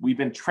 We've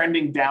been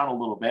trending down a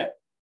little bit,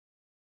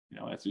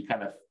 as we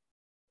kind of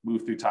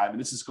move through time. And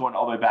this is going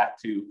all the way back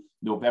to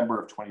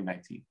November of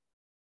 2019.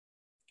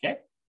 Okay.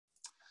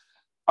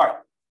 All right.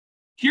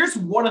 Here's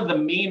one of the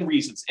main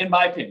reasons, in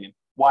my opinion,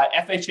 why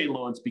FHA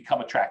loans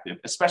become attractive,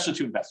 especially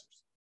to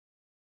investors.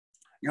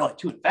 You're like,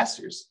 to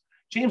investors?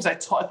 James, I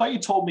thought you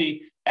told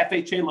me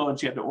FHA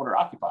loans you had to owner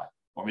occupy.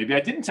 Or maybe I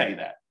didn't tell you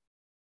that.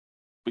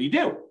 But you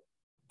do.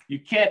 You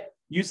can't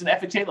use an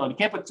FHA loan. You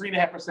can't put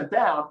 3.5%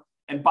 down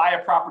and buy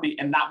a property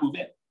and not move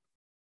in.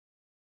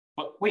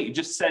 But wait, you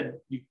just said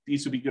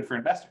these would be good for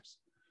investors.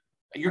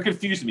 You're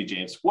confusing me,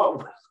 James.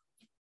 What?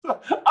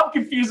 I'm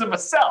confusing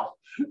myself.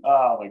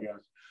 Oh my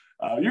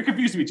gosh. You're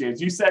confusing me,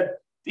 James. You said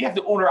you have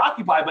to owner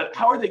occupy, but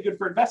how are they good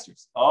for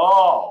investors?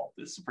 Oh,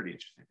 this is pretty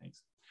interesting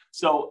things.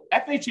 So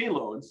FHA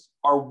loans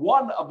are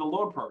one of the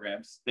loan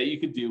programs that you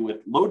could do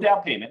with low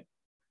down payment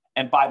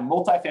and buy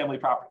multifamily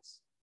properties.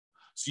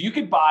 So you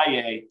could buy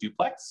a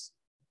duplex,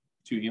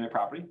 2-unit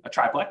property, a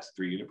triplex,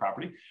 3-unit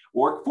property,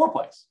 or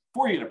fourplex,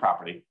 4-unit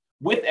property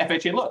with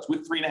FHA loans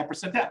with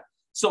 3.5% down.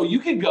 So you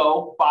can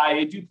go buy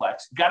a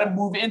duplex, got to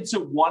move into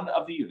one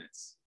of the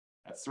units.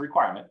 That's the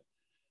requirement.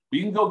 But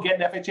you can go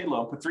get an FHA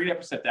loan, put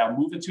 3.5% down,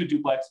 move into a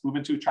duplex, move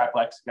into a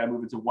triplex, got to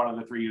move into one of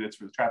the 3 units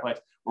for the triplex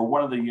or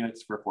one of the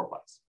units for a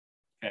fourplex.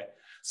 Okay.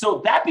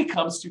 So that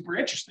becomes super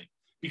interesting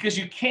because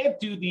you can't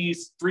do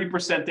these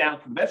 3% down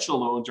conventional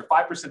loans or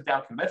 5%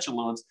 down conventional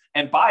loans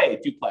and buy a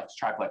duplex,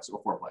 triplex,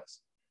 or fourplex.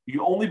 You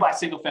can only buy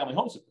single family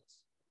homes with this.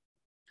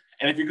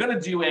 And if you're going to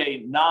do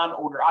a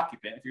non-owner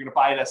occupant, if you're going to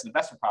buy it as an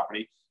investment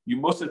property, you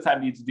most of the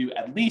time need to do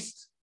at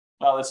least,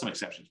 well, there's some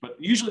exceptions, but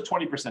usually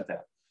 20% down.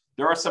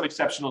 There are some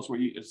exceptional loans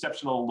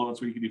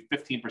where you can do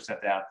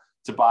 15% down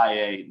to buy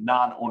a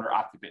non-owner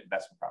occupant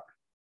investment property.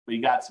 But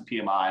you got some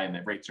PMI and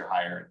the rates are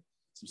higher and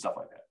some stuff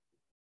like that.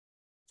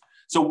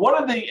 So one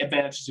of the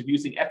advantages of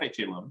using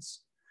FHA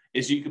loans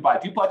is you could buy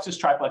duplexes,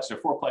 triplexes, or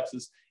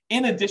fourplexes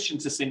in addition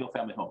to single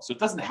family homes. So it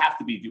doesn't have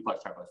to be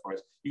duplex, triplex, fourplex.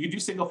 You can do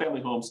single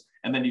family homes,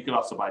 and then you can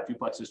also buy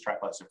duplexes,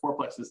 triplexes, or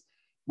fourplexes,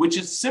 which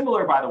is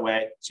similar, by the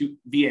way, to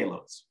VA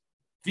loans.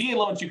 VA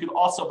loans, you can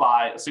also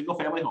buy a single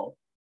family home,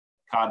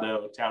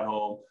 condo,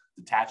 townhome,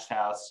 detached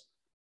house.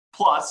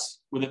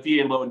 Plus, with a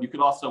VA loan, you could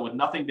also, with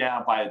nothing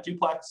down, buy a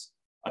duplex,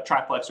 a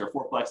triplex, or a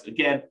fourplex.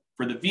 Again,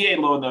 for the VA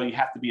loan, though, you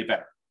have to be a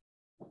veteran.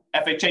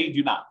 FHA, you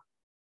do not.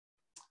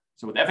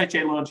 So with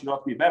FHA loans, you don't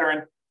have to be a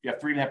veteran. You have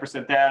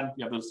 3.5% down.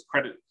 You have those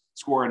credit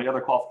score and the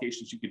other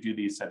qualifications. You could do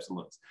these types of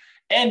loans.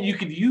 And you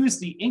could use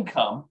the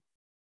income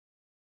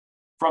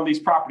from these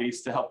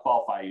properties to help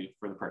qualify you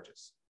for the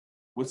purchase.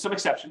 With some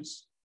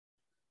exceptions.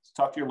 So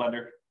talk to your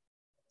lender.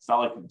 It's not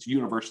like it's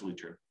universally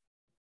true.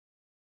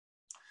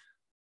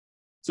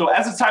 So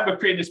as of the time of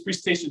creating this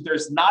presentation,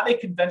 there's not a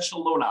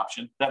conventional loan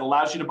option that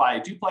allows you to buy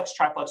a duplex,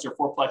 triplex, or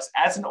fourplex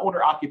as an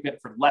owner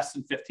occupant for less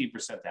than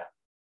 15% down.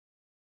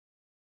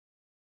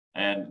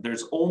 And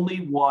there's only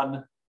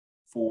one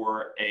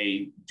for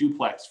a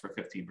duplex for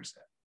 15%.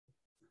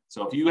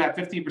 So if you have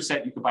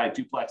 15%, you can buy a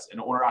duplex and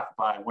owner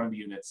occupy one of the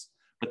units,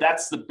 but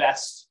that's the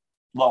best,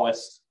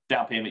 lowest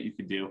down payment you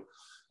can do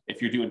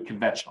if you're doing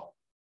conventional.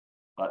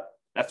 But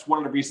that's one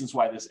of the reasons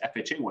why this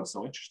FHA one's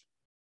so interesting.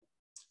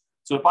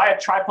 So to buy a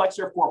triplex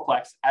or a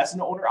fourplex as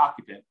an owner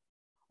occupant,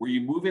 where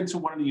you move into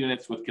one of the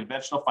units with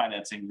conventional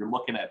financing, you're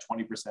looking at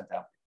 20% down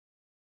payment.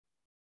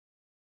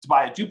 To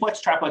buy a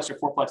duplex, triplex, or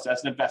fourplex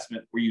as an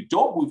investment where you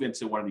don't move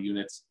into one of the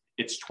units,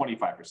 it's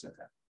 25% down,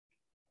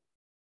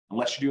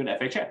 unless you're doing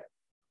FHA.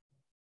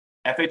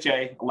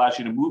 FHA allows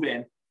you to move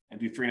in and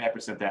do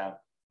 3.5% down.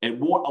 It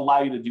won't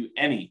allow you to do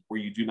any where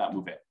you do not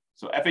move in.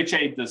 So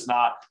FHA is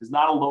not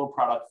a loan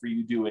product for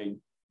you doing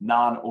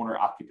non-owner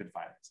occupant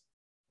financing.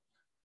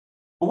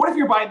 But what if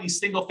you're buying these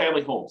single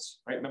family homes,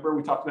 right? Remember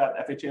we talked about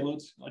FHA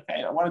loans? Like,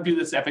 hey, I want to do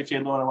this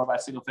FHA loan. I want to buy a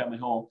single family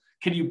home.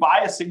 Can you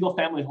buy a single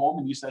family home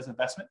and use it as an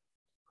investment?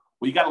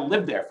 Well, you got to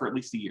live there for at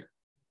least a year.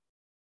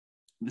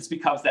 And this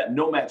becomes that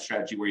nomad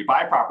strategy where you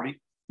buy a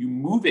property, you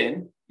move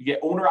in, you get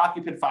owner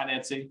occupant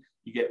financing,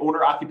 you get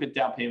owner occupant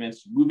down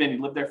payments, you move in,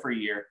 you live there for a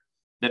year.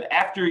 Then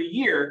after a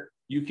year,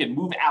 you can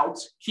move out,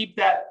 keep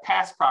that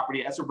past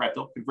property as a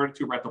rental, convert it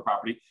to a rental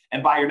property,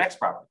 and buy your next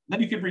property. And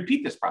then you can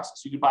repeat this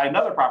process. You could buy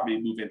another property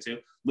to move into,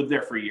 live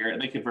there for a year,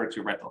 and then convert it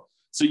to a rental.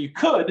 So you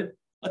could,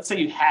 let's say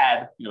you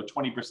had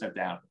 20%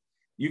 down.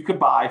 You could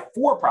buy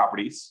 4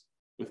 properties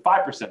with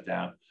 5%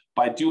 down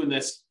by doing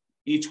this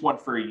each one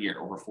for a year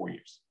over 4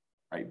 years.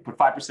 Right? Put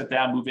 5%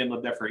 down, move in,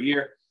 live there for a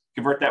year,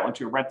 convert that one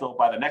to a rental,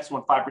 buy the next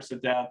one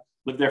 5% down,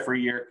 live there for a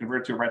year,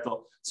 convert it to a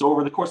rental. So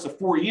over the course of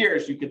 4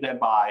 years, you could then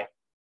buy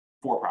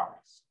 4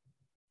 properties.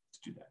 Let's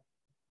do that.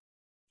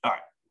 All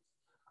right.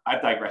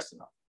 I've digressed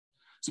enough.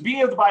 So being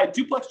able to buy a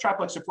duplex,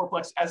 triplex, or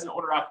fourplex as an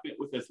owner occupant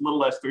with as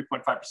little as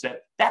 3.5%,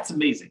 that's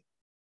amazing.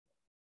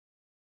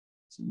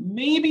 So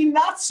maybe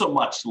not so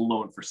much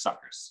loan for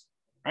suckers,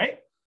 right?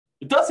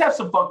 It does have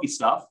some funky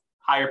stuff,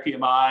 higher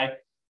PMI,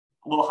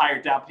 a little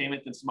higher down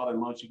payment than some other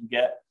loans you can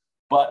get.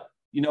 But,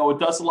 it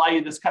does allow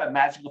you this kind of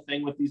magical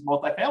thing with these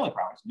multifamily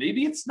properties.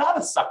 Maybe it's not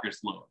a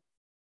sucker's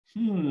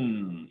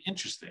loan.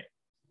 Interesting.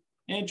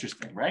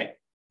 Interesting, right?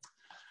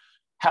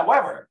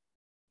 However,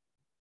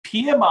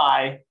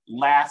 PMI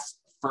lasts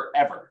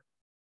forever.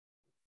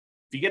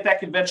 If you get that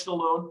conventional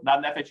loan, not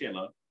an FHA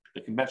loan,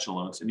 the conventional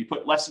loans, and you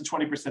put less than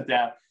 20%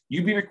 down,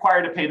 you'd be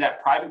required to pay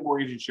that private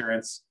mortgage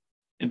insurance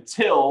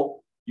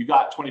until you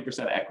got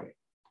 20% equity.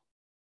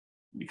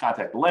 You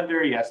contact the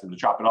lender, you ask them to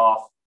drop it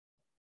off.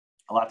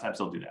 A lot of times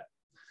they'll do that.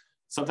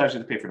 Sometimes you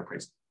have to pay for an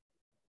appraisal.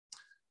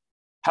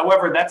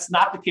 However, that's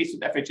not the case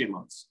with FHA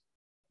loans.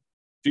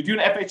 If you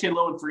do an FHA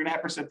loan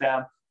 3.5%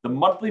 down, the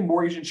monthly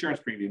mortgage insurance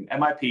premium,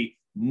 MIP,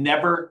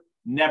 never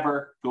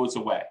goes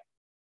away.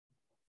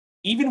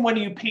 Even when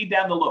you pay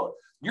down the loan,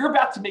 you're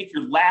about to make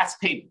your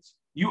last payment.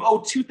 You owe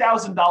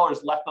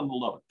 $2,000 left on the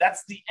loan.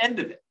 That's the end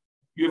of it.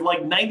 You have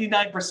like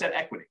 99%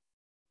 equity.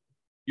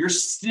 You're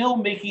still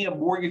making a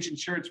mortgage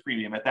insurance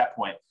premium at that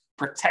point,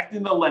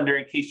 protecting the lender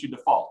in case you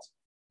default.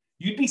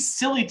 You'd be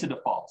silly to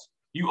default.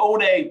 You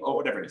own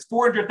whatever it is,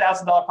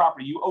 $400,000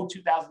 property, you owe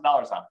 $2,000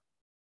 on it.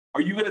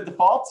 Are you going to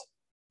default?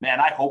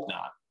 Man, I hope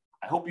not.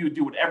 I hope you would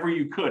do whatever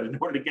you could in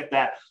order to get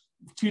that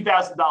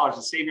 $2,000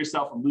 to save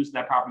yourself from losing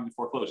that property to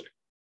foreclosure.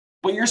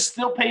 But you're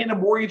still paying a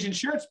mortgage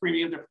insurance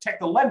premium to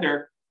protect the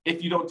lender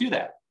if you don't do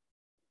that.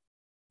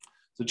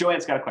 So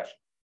Joanne's got a question.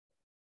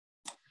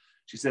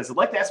 She says, I'd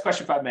like to ask a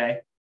question if I may.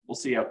 We'll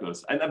see how it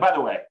goes. And by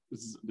the way,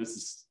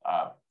 this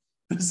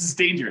is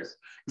dangerous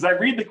because I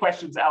read the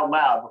questions out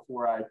loud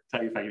before I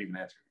tell you if I can even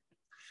answer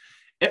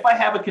it. If I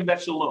have a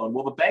conventional loan,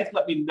 will the bank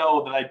let me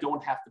know that I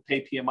don't have to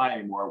pay PMI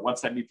anymore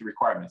once I meet the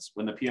requirements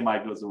when the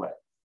PMI goes away?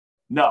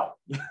 No.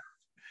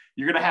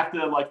 You're going to have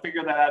to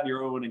figure that out on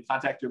your own and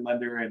contact your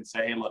lender and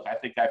say, hey, look, I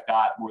think I've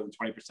got more than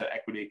 20%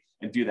 equity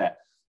and do that.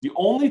 The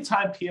only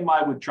time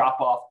PMI would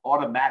drop off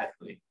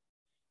automatically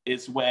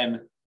is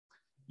when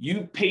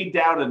you paid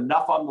down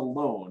enough on the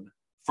loan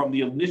from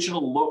the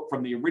original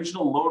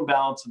loan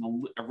balance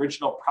and the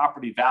original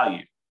property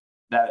value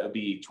that it would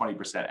be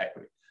 20%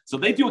 equity. So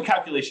they do a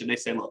calculation. They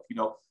say, look,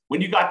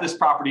 when you got this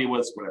property, it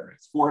was whatever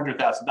it's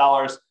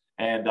 $400,000,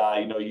 and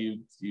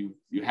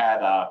you had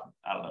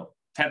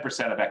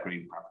 10% of equity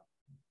in the property.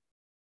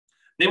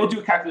 They will do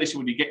a calculation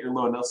when you get your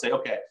loan. They'll say,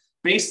 okay,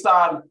 based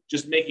on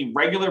just making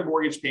regular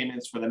mortgage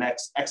payments for the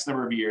next X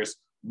number of years,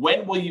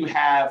 when will you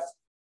have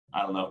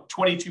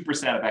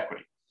 22% of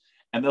equity?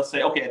 And they'll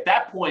say, okay, at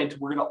that point,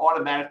 we're going to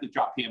automatically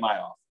drop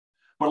PMI off.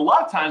 But a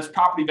lot of times,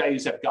 property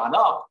values have gone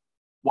up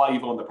while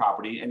you've owned the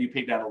property and you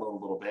paid down a loan a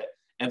little bit.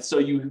 And so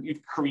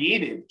you've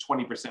created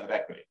 20% of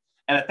equity.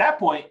 And at that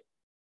point,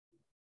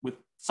 with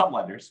some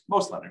lenders,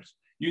 most lenders,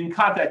 you can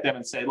contact them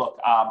and say, look,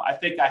 I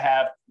think I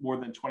have more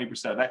than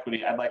 20% of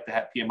equity. I'd like to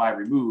have PMI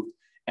removed.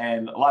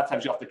 And a lot of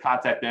times you have to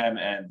contact them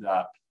and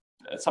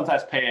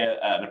sometimes pay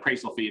an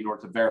appraisal fee in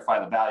order to verify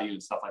the value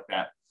and stuff like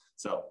that.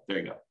 So there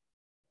you go.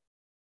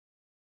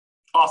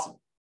 Awesome.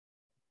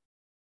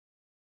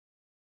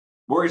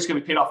 Mortgage is going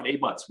to be paid off in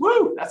 8 months.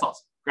 Woo! That's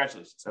awesome.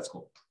 Congratulations. That's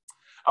cool.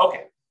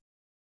 Okay.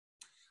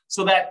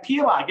 So that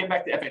PMI, getting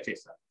back to FHA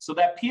stuff. So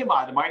that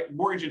PMI, the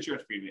mortgage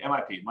insurance premium,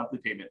 MIP, monthly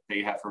payment that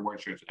you have for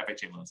mortgage insurance,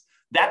 FHA loans,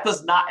 that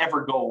does not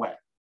ever go away,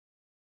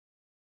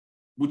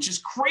 which is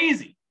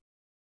crazy.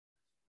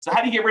 So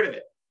how do you get rid of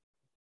it?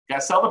 You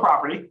got to sell the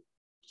property.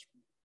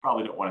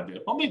 Probably don't want to do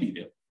it. Well, maybe you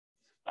do.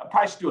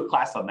 Probably should do a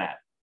class on that.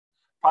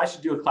 Probably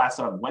should do a class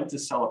on when to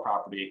sell a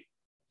property,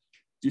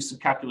 do some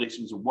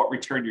calculations of what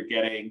return you're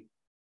getting.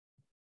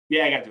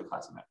 Yeah, I got to do a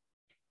class on that.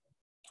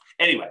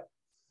 Anyway,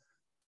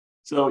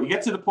 so you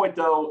get to the point,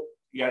 though,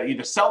 you got to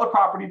either sell the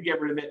property to get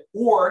rid of it,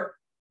 or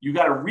you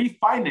got to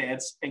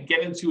refinance and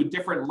get into a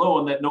different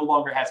loan that no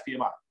longer has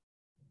PMI.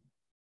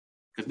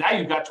 Because now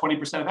you've got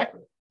 20% of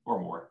equity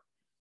or more.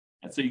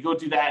 And so you go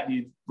do that and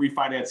you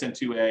refinance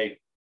into a,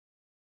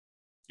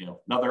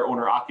 another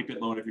owner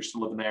occupant loan if you're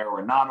still living there, or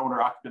a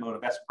non-owner occupant loan,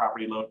 investment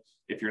property loan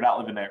if you're not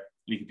living there.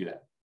 You can do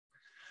that.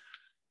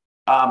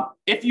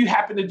 If you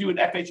happen to do an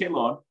FHA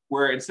loan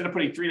where instead of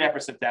putting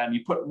 3.5% down,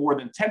 you put more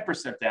than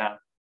 10% down,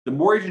 the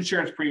mortgage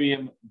insurance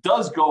premium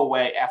does go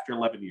away after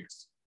 11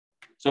 years.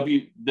 So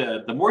if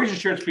the mortgage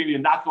insurance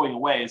premium not going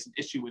away is an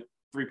issue with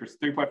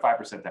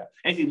 3.5% down,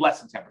 anything less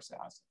than 10%,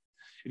 honestly.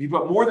 If you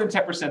put more than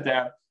 10%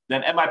 down,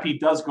 then MIP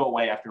does go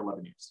away after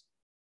 11 years.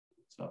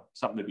 So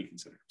something to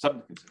consider.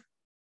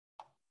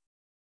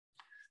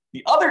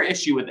 The other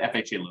issue with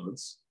FHA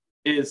loans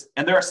is,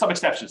 and there are some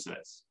exceptions to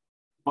this,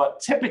 but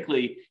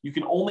typically you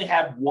can only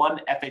have one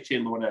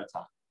FHA loan at a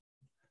time.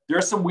 There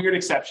are some weird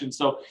exceptions.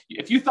 So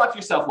if you thought to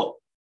yourself, look,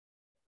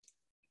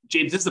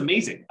 James, this is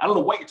amazing. I don't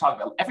know what you're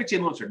talking about.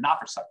 FHA loans are not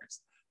for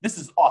suckers. This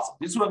is awesome.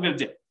 This is what I'm going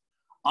to do.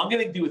 I'm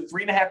going to do a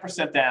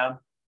 3.5% down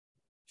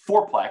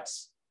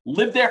fourplex,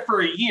 live there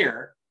for a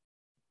year,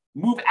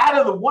 move out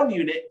of the one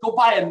unit, go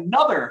buy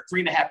another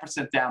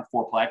 3.5% down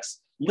fourplex,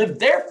 live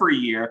there for a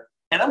year,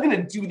 and I'm going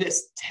to do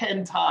this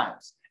 10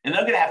 times. And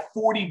I'm going to have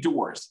 40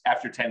 doors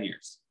after 10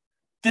 years.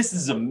 This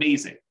is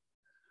amazing.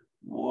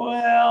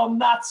 Well,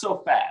 not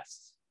so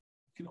fast.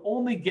 You can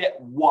only get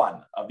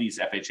one of these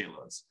FHA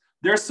loans.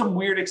 There's some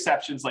weird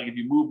exceptions, like if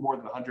you move more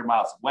than 100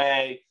 miles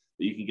away,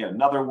 you can get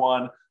another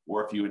one.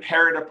 Or if you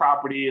inherit a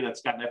property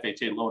that's got an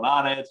FHA loan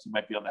on it, you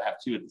might be able to have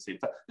two at the same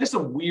time. There's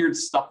some weird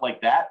stuff like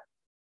that.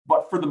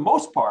 But for the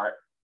most part,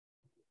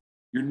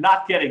 you're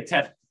not getting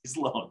 10 of these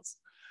loans.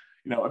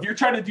 If you're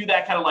trying to do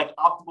that kind of like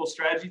optimal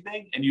strategy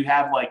thing, and you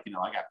have like,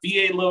 I got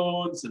VA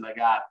loans and I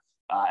got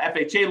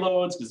FHA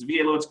loans, because the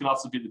VA loans can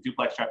also do the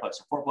duplex,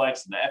 triplex, or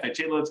fourplex, and the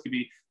FHA loans can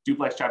be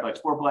duplex, triplex,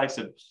 fourplex.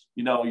 And,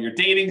 you're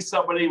dating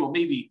somebody, well,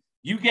 maybe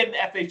you get an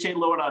FHA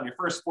loan on your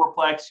first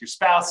fourplex, your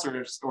spouse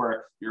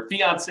or your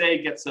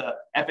fiance gets a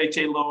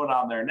FHA loan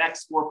on their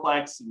next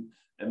fourplex,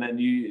 and then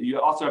you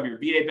also have your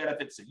VA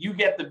benefits. So you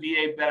get the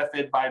VA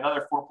benefit by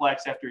another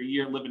fourplex after a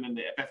year living in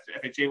the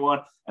FHA one,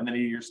 and then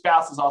your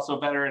spouse is also a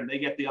veteran and they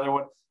get the other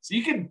one. So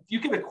you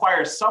can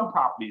acquire some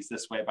properties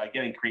this way by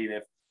getting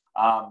creative,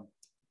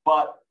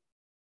 but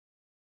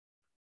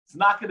it's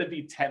not going to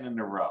be 10 in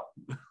a row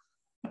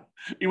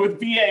with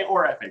VA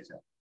or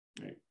FHA.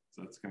 Right?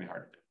 So it's going to be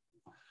hard to do.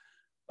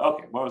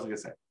 Okay, what was I going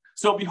to say?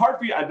 So it'd be hard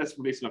for you. That's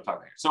basically what I'm talking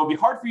about here. So it'd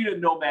be hard for you to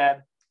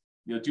nomad,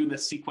 doing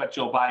this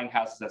sequential buying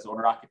houses as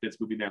owner occupants,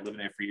 moving there, living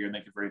there for a year, and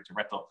then converting to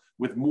rental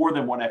with more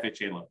than one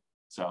FHA loan.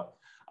 So,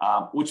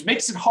 which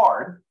makes it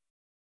hard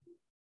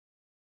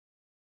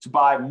to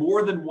buy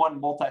more than one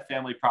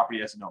multifamily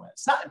property as a nomad.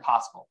 It's not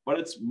impossible, but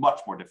it's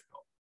much more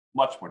difficult.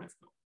 Much more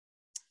difficult.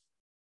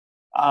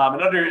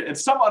 And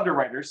some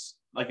underwriters,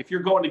 like if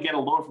you're going to get a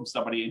loan from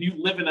somebody and you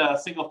live in a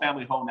single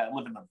family home that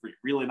live in a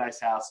really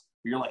nice house,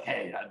 where you're like,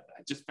 hey,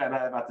 I just found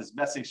out about this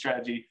investing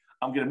strategy.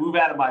 I'm going to move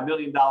out of my $1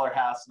 million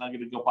house and I'm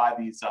going to go buy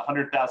these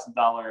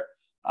 $100,000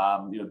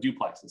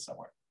 duplexes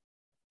somewhere.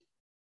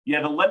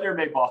 Yeah, the lender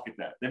may balk at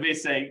that. They may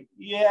say,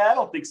 yeah, I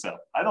don't think so.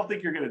 I don't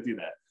think you're going to do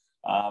that.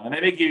 And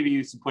they may give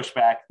you some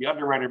pushback. The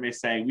underwriter may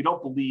say, we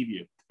don't believe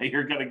you that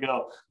you're going to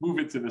go move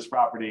into this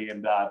property.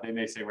 And they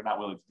may say, we're not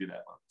willing to do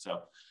that loan.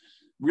 So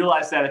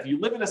realize that if you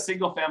live in a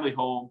single family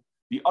home,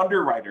 the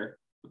underwriter,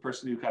 the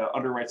person who kind of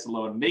underwrites the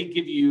loan, may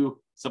give you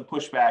some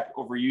pushback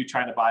over you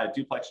trying to buy a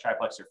duplex,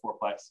 triplex, or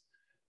fourplex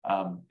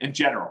in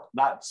general,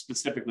 not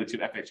specifically to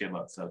an FHA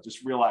loan. So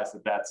just realize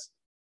that that's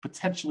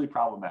potentially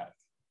problematic.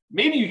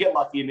 Maybe you get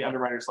lucky and the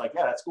underwriter's like,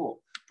 yeah, that's cool.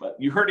 But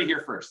you heard it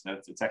here first.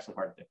 It's actually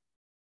hard to do.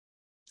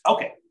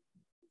 Okay.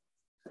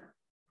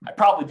 I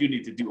probably do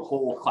need to do a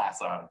whole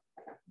class on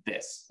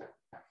this,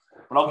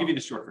 but I'll give you the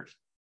short version.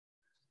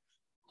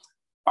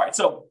 All right,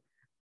 so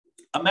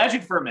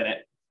imagine for a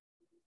minute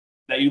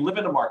that you live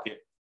in a market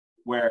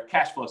where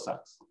cash flow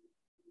sucks.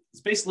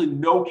 There's basically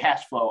no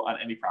cash flow on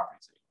any property.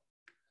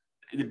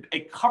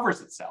 It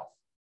covers itself,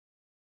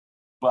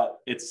 but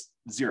it's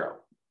zero,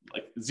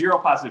 like zero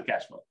positive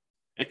cash flow.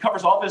 It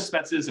covers all the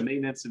expenses and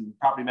maintenance and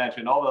property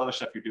management, all the other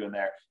stuff you're doing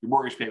there, your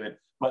mortgage payment,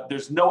 but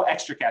there's no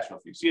extra cash flow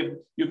for you. So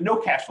you have no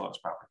cash flow on this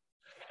property.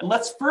 And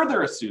let's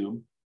further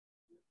assume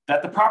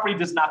that the property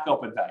does not go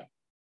up in value.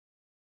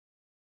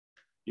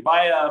 You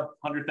buy a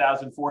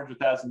 $100,000, $400,000,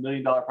 $1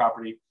 million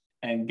property,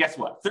 and guess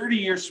what? 30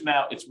 years from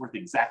now, it's worth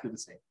exactly the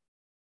same.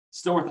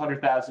 Still worth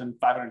 $100,000,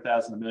 $500,000,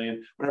 $1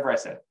 million, whatever I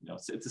said.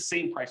 It's the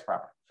same price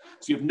property.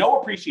 So you have no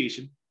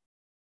appreciation,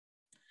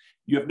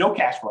 you have no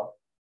cash flow,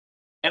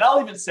 and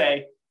I'll even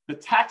say the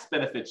tax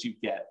benefits you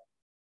get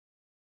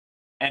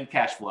and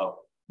cash flow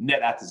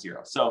net out to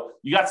zero. So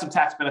you got some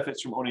tax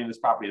benefits from owning this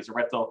property as a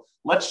rental.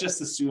 Let's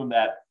just assume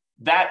that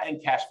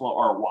and cash flow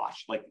are a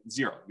wash, like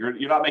zero.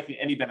 You're not making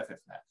any benefit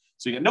from that.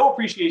 So you get no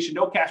appreciation,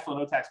 no cash flow,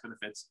 no tax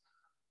benefits,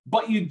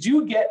 but you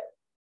do get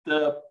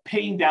the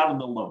paying down on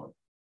the loan.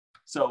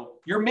 So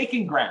you're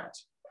making ground.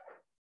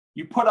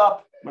 You put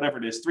up whatever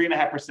it is,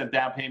 3.5%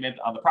 down payment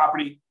on the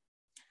property,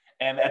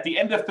 And at the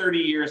end of 30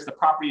 years, the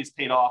property is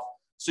paid off.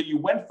 So you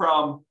went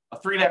from a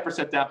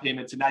 3.5% down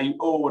payment to now you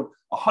own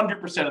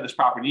 100% of this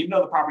property. Even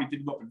though the property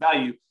didn't go up in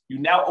value, you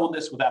now own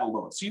this without a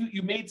loan. So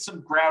you made some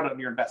ground on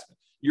your investment.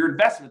 Your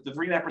investment, the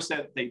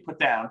 3.5% they put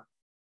down,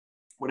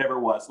 whatever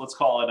it was, let's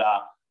call it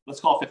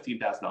 $15,000.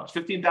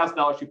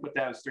 $15,000 you put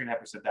down is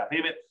 3.5% down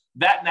payment.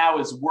 That now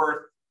is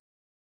worth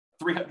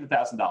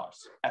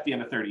 $300,000 at the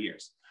end of 30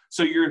 years.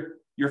 So your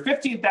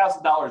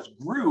 $15,000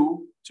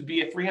 grew to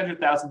be a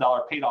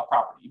 $300,000 paid off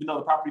property, even though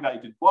the property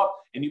value didn't go up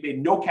and you made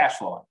no cash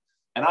flow on it.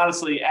 And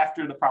honestly,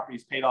 after the property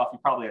is paid off, you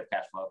probably have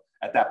cash flow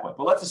at that point.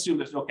 But let's assume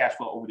there's no cash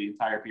flow over the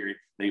entire period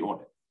they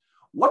own it.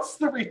 What's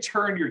the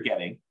return you're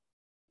getting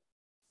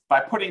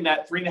by putting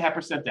that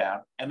 3.5% down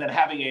and then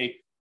having a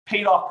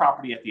paid off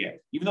property at the end,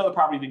 even though the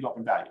property didn't go up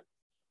in value?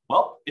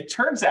 Well, it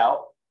turns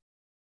out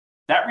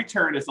that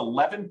return is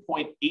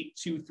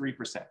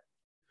 11.823%.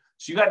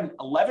 So you got an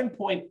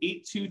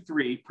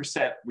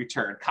 11.823%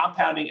 return,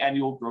 compounding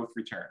annual growth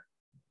return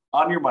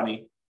on your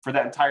money for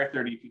that entire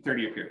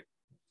 30-year period.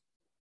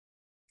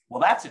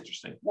 Well, that's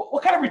interesting.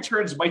 What kind of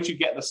returns might you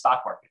get in the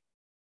stock market?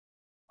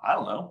 I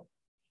don't know.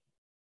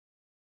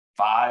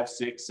 5,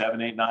 6,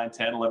 7, 8, 9,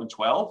 10, 11,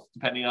 12,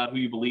 depending on who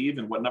you believe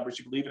and what numbers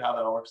you believe and how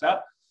that all works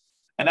out.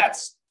 And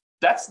that's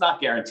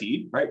not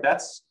guaranteed, right?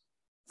 That's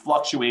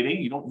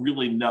fluctuating. You don't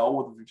really know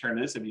what the return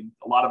is. I mean,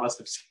 a lot of us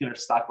have seen our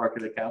stock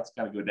market accounts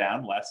kind of go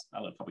down the last,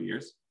 couple of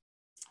years.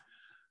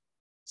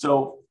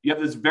 So you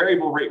have this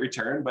variable rate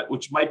return, but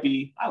which might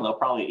be,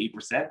 probably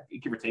 8%,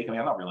 give or take. I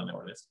mean, I don't really know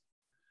what it is.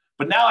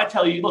 But now I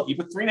tell you, look, you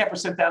put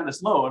 3.5% down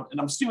this loan, and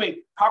I'm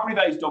assuming property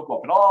values don't go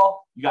up at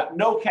all. You got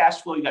no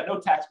cash flow. You got no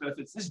tax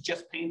benefits. This is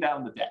just paying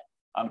down the debt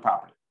on the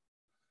property.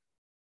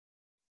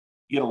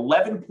 You get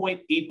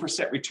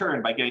 11.8%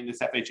 return by getting this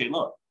FHA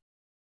loan.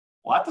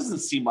 Well, that doesn't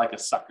seem like a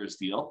sucker's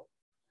deal.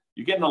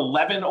 You're getting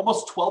 11,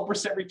 almost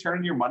 12% return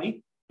on your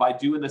money by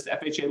doing this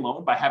FHA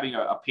loan, by having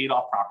a paid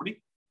off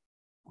property.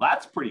 Well,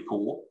 that's pretty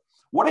cool.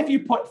 What if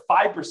you put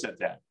 5%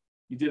 down?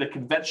 You did a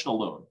conventional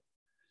loan.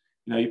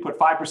 You put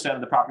 5% of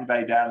the property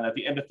value down, and at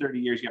the end of 30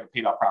 years, you have a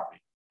paid off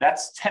property.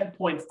 That's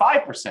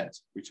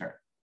 10.5% return.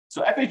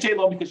 So FHA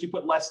loan, because you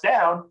put less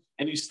down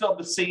and you still have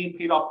the same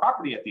paid off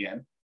property at the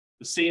end,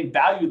 the same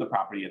value of the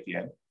property at the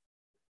end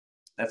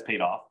that's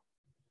paid off,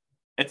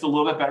 it's a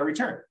little bit better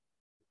return.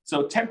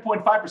 So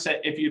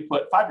 10.5% if you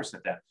put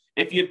 5% down.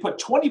 If you put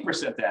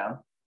 20% down,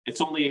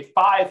 it's only a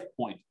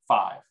 5.511%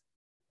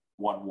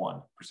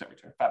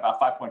 return, about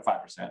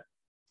 5.5%. And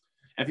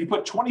if you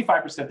put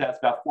 25% down, it's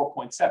about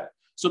 4.7.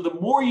 So the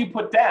more you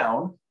put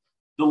down,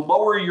 the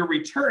lower your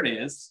return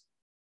is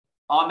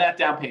on that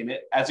down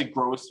payment as it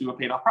grows through a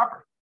paid off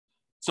property.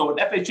 So an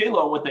FHA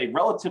loan with a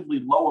relatively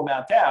low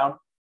amount down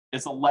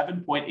is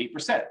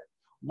 11.8%.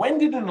 When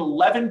did an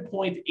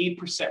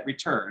 11.8%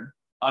 return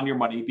on your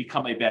money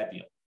become a bad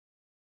deal?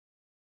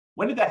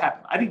 When did that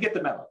happen? I didn't get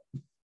the memo.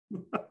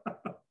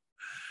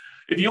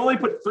 If you only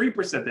put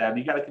 3% down,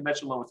 you got a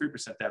conventional loan with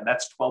 3% down,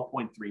 that's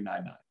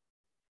 12.399.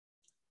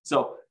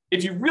 So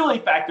if you really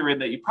factor in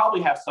that you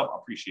probably have some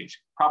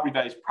appreciation, property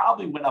values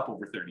probably went up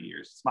over 30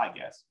 years. It's my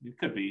guess. It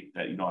could be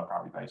that you don't have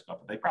property values go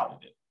up, but they probably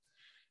did.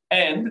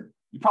 And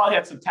you probably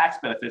had some tax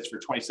benefits for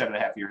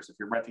 27.5 years. If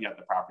you're renting out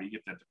the property, you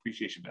get that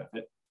depreciation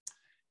benefit.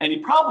 And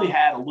you probably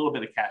had a little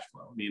bit of cash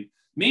flow. I mean,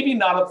 maybe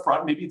not up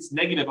front, maybe it's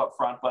negative up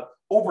front, but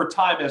over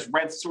time as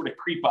rents sort of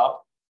creep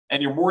up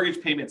and your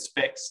mortgage payment's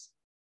fixed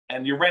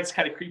and your rents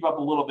kind of creep up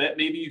a little bit,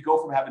 maybe you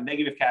go from having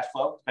negative cash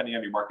flow, depending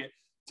on your market,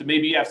 to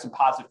maybe you have some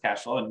positive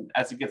cash flow. And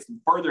as it gets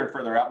further and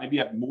further out, maybe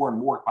you have more and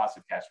more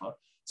positive cash flow.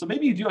 So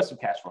maybe you do have some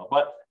cash flow,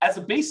 but as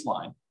a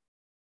baseline,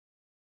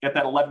 get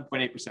that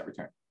 11.8%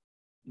 return.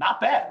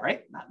 Not bad,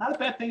 right? Not a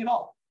bad thing at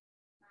all.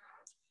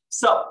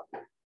 So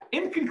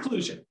in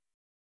conclusion,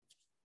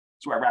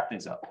 that's where I wrap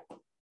things up.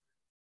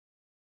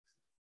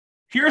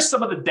 Here are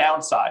some of the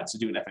downsides to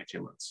doing FHA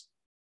loans.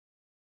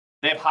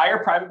 They have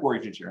higher private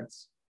mortgage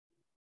insurance.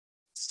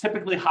 It's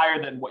typically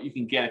higher than what you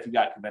can get if you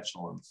got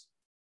conventional loans.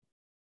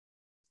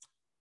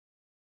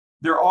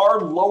 There are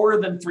lower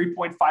than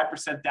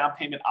 3.5% down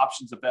payment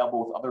options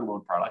available with other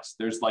loan products.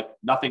 There's like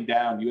nothing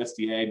down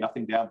USDA,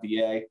 nothing down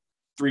VA,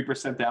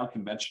 3% down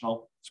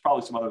conventional. There's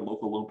probably some other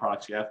local loan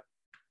products you have.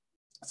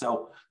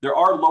 So there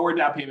are lower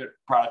down payment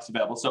products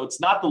available. So it's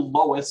not the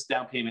lowest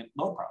down payment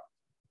loan product.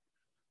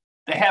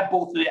 They have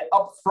both the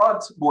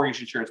upfront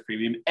mortgage insurance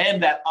premium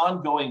and that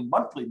ongoing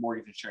monthly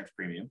mortgage insurance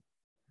premium.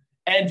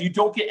 And you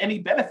don't get any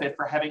benefit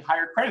for having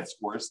higher credit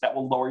scores that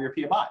will lower your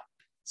PMI.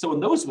 So in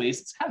those ways,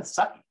 it's kind of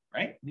sucky,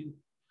 right? You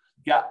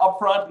got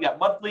upfront, you got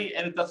monthly,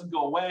 and it doesn't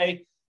go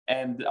away.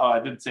 And I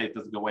didn't say it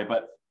doesn't go away,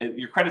 but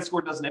your credit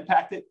score doesn't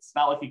impact it. It's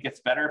not like it gets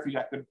better if you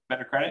got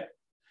better credit.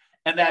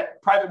 And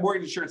that private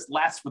mortgage insurance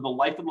lasts for the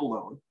life of the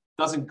loan,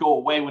 doesn't go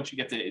away once you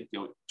get to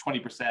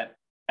 20%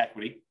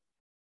 equity.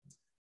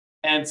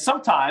 And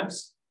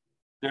sometimes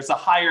there's a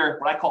higher,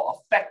 what I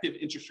call effective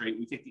interest rate.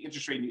 We take the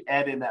interest rate and you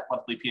add in that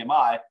monthly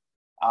PMI.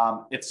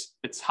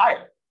 It's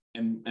higher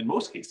in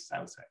most cases, I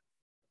would say.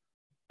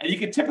 And you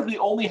can typically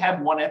only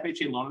have one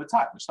FHA loan at a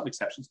time. There's some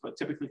exceptions, but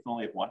typically you can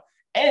only have one.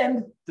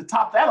 And to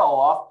top that all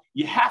off,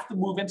 you have to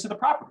move into the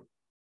property.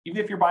 Even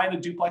if you're buying a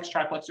duplex,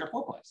 triplex, or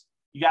fourplex,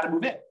 you got to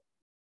move in.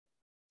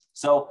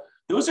 So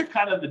those are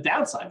kind of the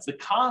downsides, the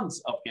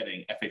cons of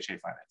getting FHA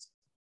financing.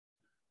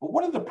 But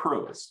what are the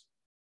pros?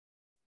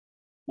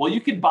 Well, you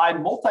can buy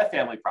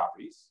multifamily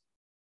properties,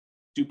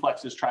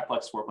 duplexes,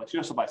 triplex, fourplex. You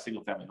also buy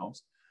single family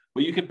homes,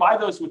 but you can buy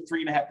those with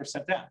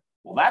 3.5% down.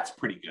 Well, that's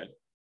pretty good.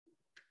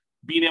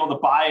 Being able to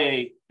buy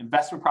a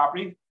investment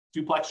property,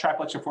 duplex,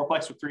 triplex, or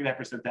fourplex with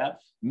 3.5% down,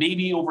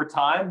 maybe over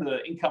time,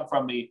 the income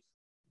from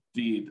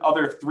the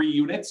other 3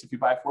 units, if you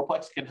buy a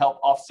fourplex, can help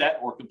offset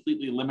or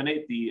completely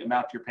eliminate the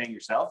amount you're paying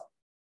yourself.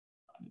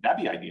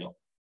 That'd be ideal.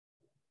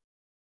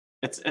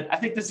 I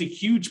think this is a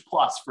huge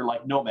plus for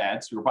like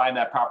nomads who are buying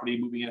that property,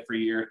 moving in for a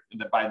year, and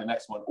then buying the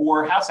next one,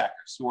 or house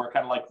hackers who are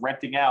kind of like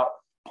renting out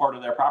part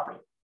of their property.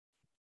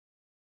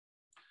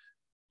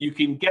 You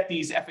can get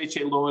these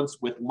FHA loans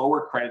with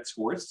lower credit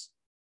scores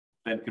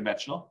than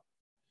conventional.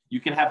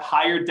 You can have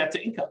higher debt to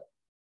income.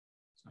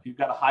 So if you've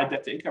got a high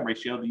debt to income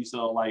ratio, these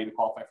will allow you to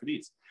qualify for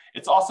these.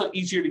 It's also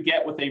easier to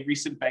get with a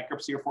recent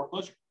bankruptcy or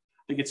foreclosure.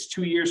 I think it's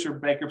 2 years for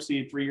bankruptcy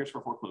and 3 years for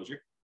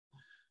foreclosure.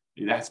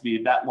 It has to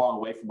be that long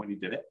away from when you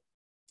did it.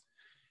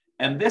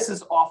 And this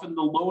is often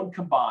the loan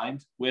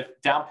combined with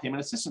down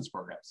payment assistance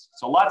programs.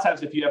 So a lot of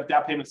times if you have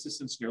down payment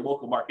assistance in your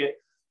local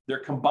market, they're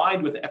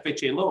combined with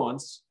FHA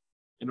loans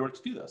in order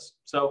to do this.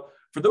 So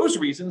for those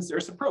reasons,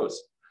 there's some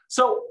pros.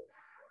 So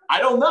I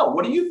don't know.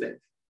 What do you think?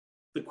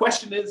 The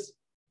question is,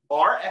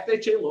 are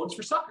FHA loans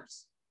for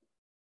suckers?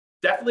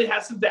 Definitely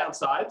has some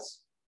downsides,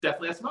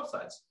 definitely has some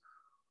upsides.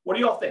 What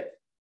do y'all think?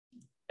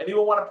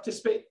 Anyone want to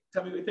participate?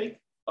 Tell me what you think.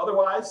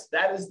 Otherwise,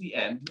 that is the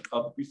end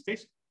of the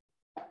presentation.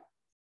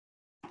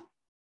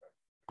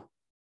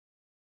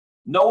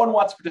 No one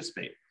wants to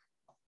participate.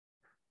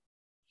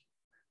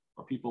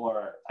 Or people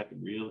are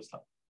typing real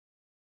stuff.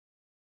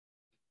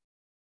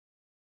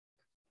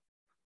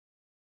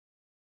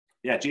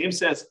 Yeah, James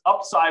says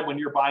upside when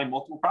you're buying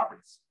multiple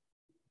properties.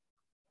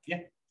 Yeah,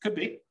 could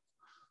be.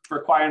 For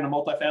acquiring the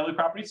multifamily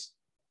properties.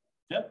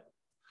 Yeah,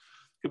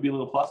 could be a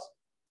little plus.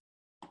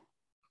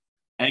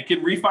 And you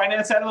can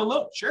refinance out of the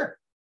loan. Sure.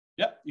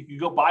 Yep, you can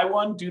go buy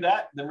one, do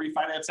that, then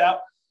refinance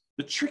out.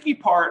 The tricky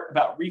part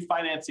about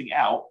refinancing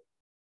out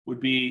would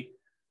be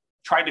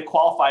trying to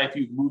qualify if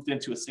you've moved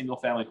into a single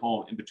family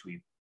home in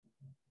between.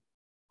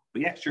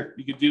 But yeah, sure,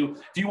 you could do,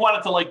 if you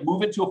wanted to like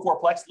move into a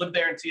fourplex, live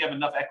there until you have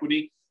enough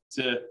equity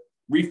to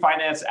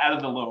refinance out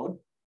of the loan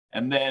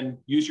and then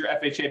use your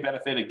FHA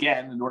benefit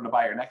again in order to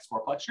buy your next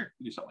fourplex, sure,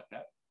 you do something like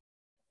that.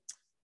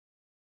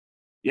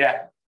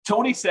 Yeah,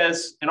 Tony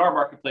says in our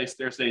marketplace,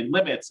 there's a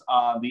limit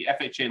on the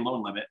FHA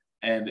loan limit,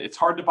 and it's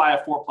hard to buy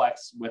a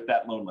fourplex with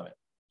that loan limit.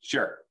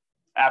 Sure,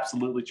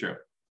 absolutely true.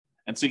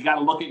 And so you got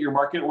to look at your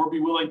market or be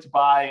willing to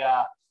buy,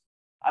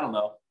 I don't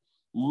know,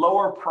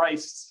 lower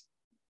priced,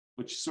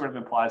 which sort of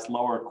implies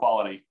lower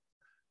quality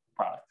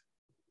product.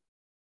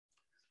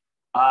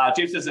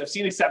 James says, I've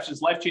seen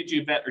exceptions,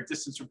 life-changing event or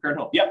distance from current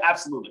home. Yep,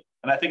 absolutely.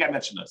 And I think I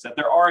mentioned this, that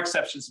there are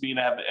exceptions to being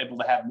able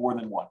to have more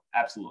than one.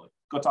 Absolutely.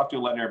 Go talk to a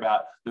lender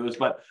about those.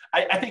 But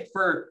I think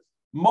for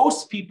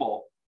most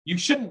people, you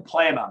shouldn't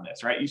plan on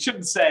this, right? You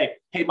shouldn't say,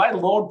 hey, my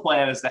loan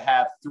plan is to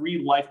have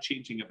 3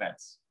 life-changing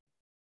events.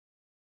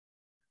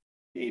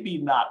 Maybe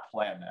not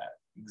plan that.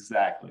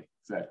 Exactly.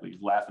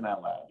 Laughing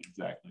out loud.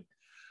 Exactly.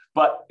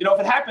 But, if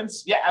it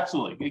happens, yeah,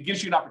 absolutely. It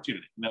gives you an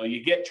opportunity.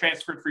 You get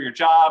transferred for your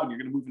job and you're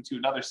going to move into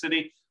another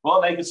city.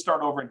 Well, now you can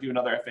start over and do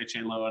another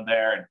FHA loan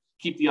there and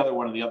keep the other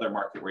one in the other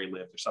market where you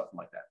live or something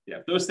like that. Yeah,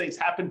 if those things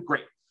happen,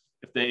 great.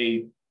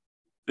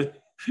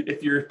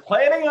 If you're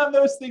planning on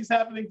those things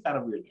happening, kind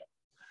of weird.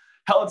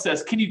 Helen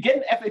says, can you get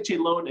an FHA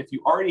loan if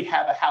you already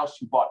have a house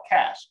you bought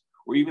cash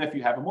or even if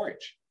you have a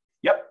mortgage?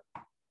 Yep,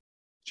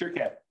 sure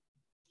can.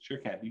 Sure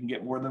can. You can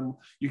get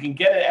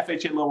an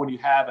FHA loan when you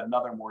have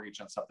another mortgage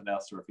on something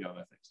else or a few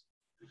other things.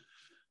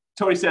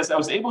 Tony says, I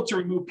was able to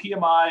remove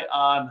PMI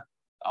on,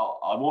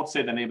 I won't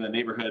say the name of the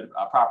neighborhood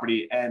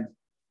property, and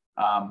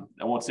I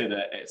won't say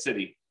the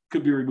city,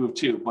 could be removed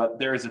too, but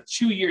there is a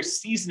 2-year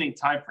seasoning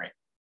time frame.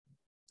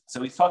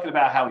 So he's talking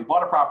about how he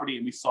bought a property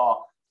and we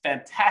saw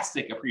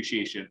fantastic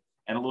appreciation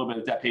and a little bit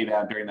of debt pay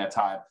down during that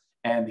time.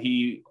 And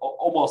he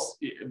almost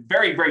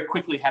very, very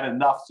quickly had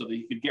enough so that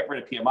he could get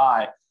rid of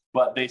PMI.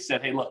 But they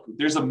said, hey, look,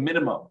 there's a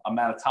minimum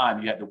amount of time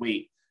you had to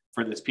wait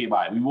for this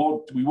PMI. We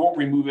won't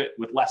remove it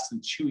with less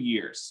than 2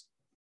 years.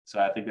 So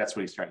I think that's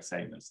what he's trying to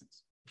say in those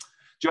things.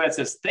 Joanne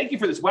says, thank you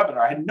for this webinar.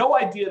 I had no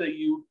idea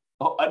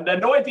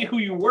who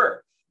you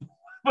were.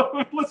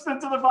 Listen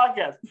to the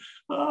podcast.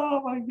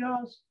 Oh my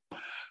gosh.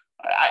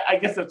 I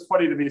guess that's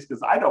funny to me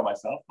because I know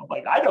myself. I'm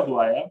like, I know who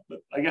I am, but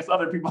I guess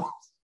other people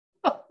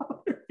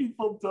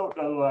don't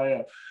know who I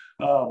am.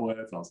 Oh boy,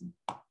 that's awesome.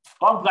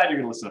 Well, I'm glad you're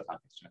going to listen to the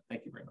podcast, John.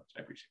 Thank you very much.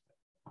 I appreciate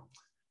that.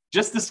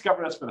 Just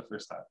discovered us for the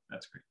first time.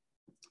 That's great.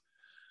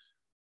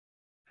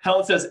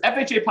 Helen says,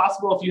 FHA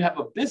possible if you have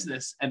a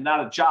business and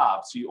not a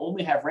job, so you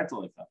only have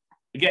rental income.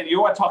 Again,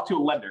 you want to talk to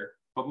a lender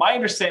But my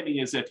understanding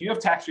is if you have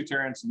tax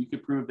returns and you can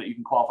prove that you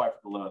can qualify for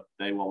the loan,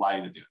 they will allow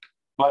you to do it.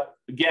 But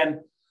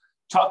again,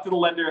 talk to the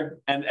lender.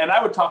 And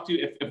I would talk to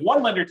you, if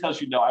one lender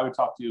tells you no, I would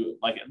talk to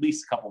like at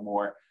least a couple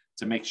more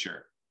to make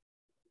sure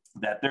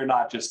that they're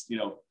not just,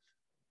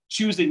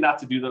 choosing not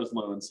to do those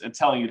loans and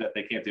telling you that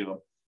they can't do them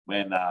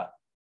when,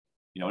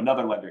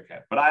 another lender can.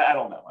 But I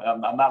don't know.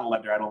 I'm not a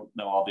lender. I don't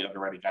know all the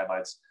underwriting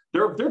guidelines.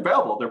 They're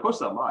available. They're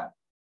posted online.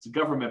 It's a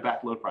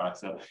government-backed loan product.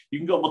 So you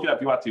can go look it up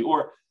if you want to.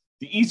 Or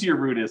the easier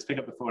route is pick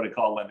up the phone and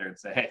call a lender and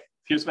say, hey,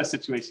 here's my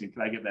situation.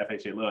 Can I get an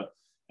FHA loan?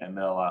 And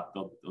they'll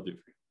do it for you.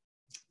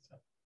 So.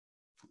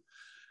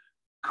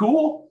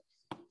 Cool.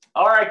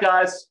 All right,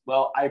 guys.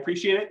 Well, I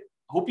appreciate it.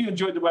 Hope you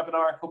enjoyed the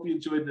webinar. Hope you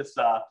enjoyed this,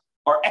 our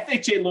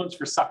FHA Loans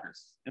for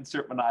Suckers.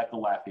 Insert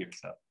maniacal laugh here.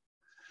 So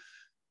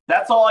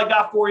that's all I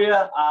got for you.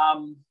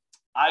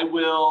 I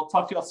will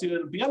talk to you all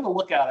soon. Be on the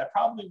lookout. I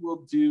probably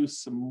will do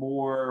some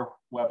more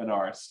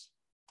webinars.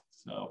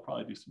 So I'll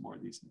probably do some more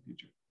of these in the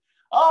future.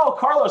 Oh,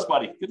 Carlos,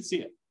 buddy. Good to see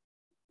you.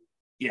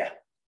 Yeah,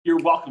 you're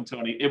welcome,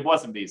 Tony. It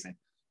was amazing.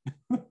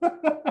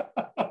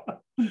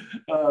 That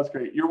was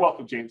great. You're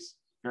welcome, James.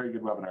 Very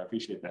good webinar. I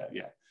appreciate that.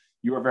 Yeah.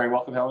 You are very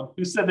welcome, Helen.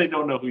 Who said they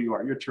don't know who you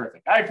are? You're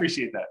terrific. I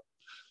appreciate that.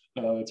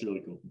 That's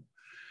really cool.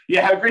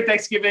 Yeah, have a great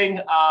Thanksgiving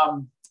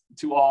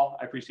to all.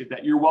 I appreciate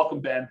that. You're welcome,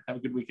 Ben. Have a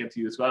good weekend to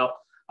you as well.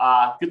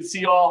 Good to see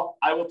you all.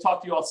 I will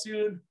talk to you all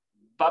soon.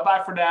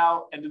 Bye-bye for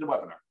now. End of the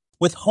webinar.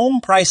 With home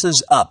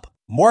prices up,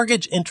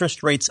 mortgage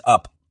interest rates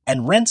up,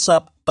 and rents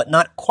up, but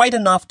not quite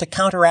enough to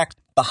counteract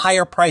the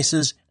higher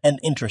prices and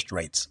interest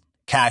rates,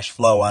 cash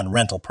flow on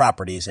rental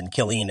properties in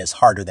Killeen is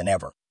harder than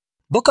ever.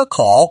 Book a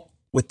call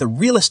with the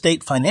Real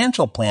Estate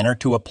Financial Planner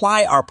to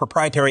apply our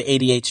proprietary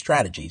 88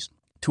 strategies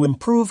to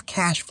improve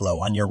cash flow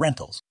on your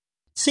rentals.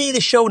 See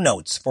the show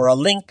notes for a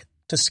link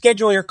to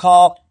schedule your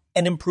call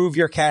and improve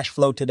your cash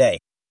flow today.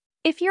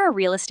 If you're a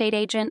real estate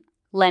agent,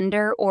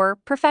 lender, or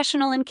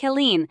professional in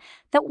Killeen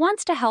that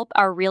wants to help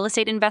our real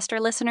estate investor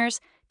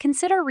listeners,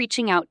 consider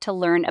reaching out to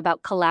learn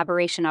about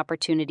collaboration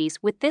opportunities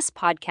with this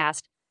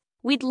podcast.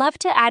 We'd love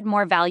to add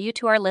more value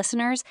to our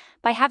listeners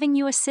by having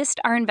you assist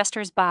our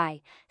investors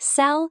buy,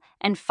 sell,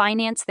 and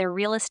finance their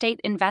real estate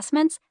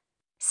investments.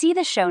 See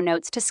the show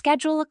notes to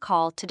schedule a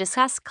call to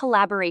discuss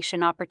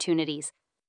collaboration opportunities.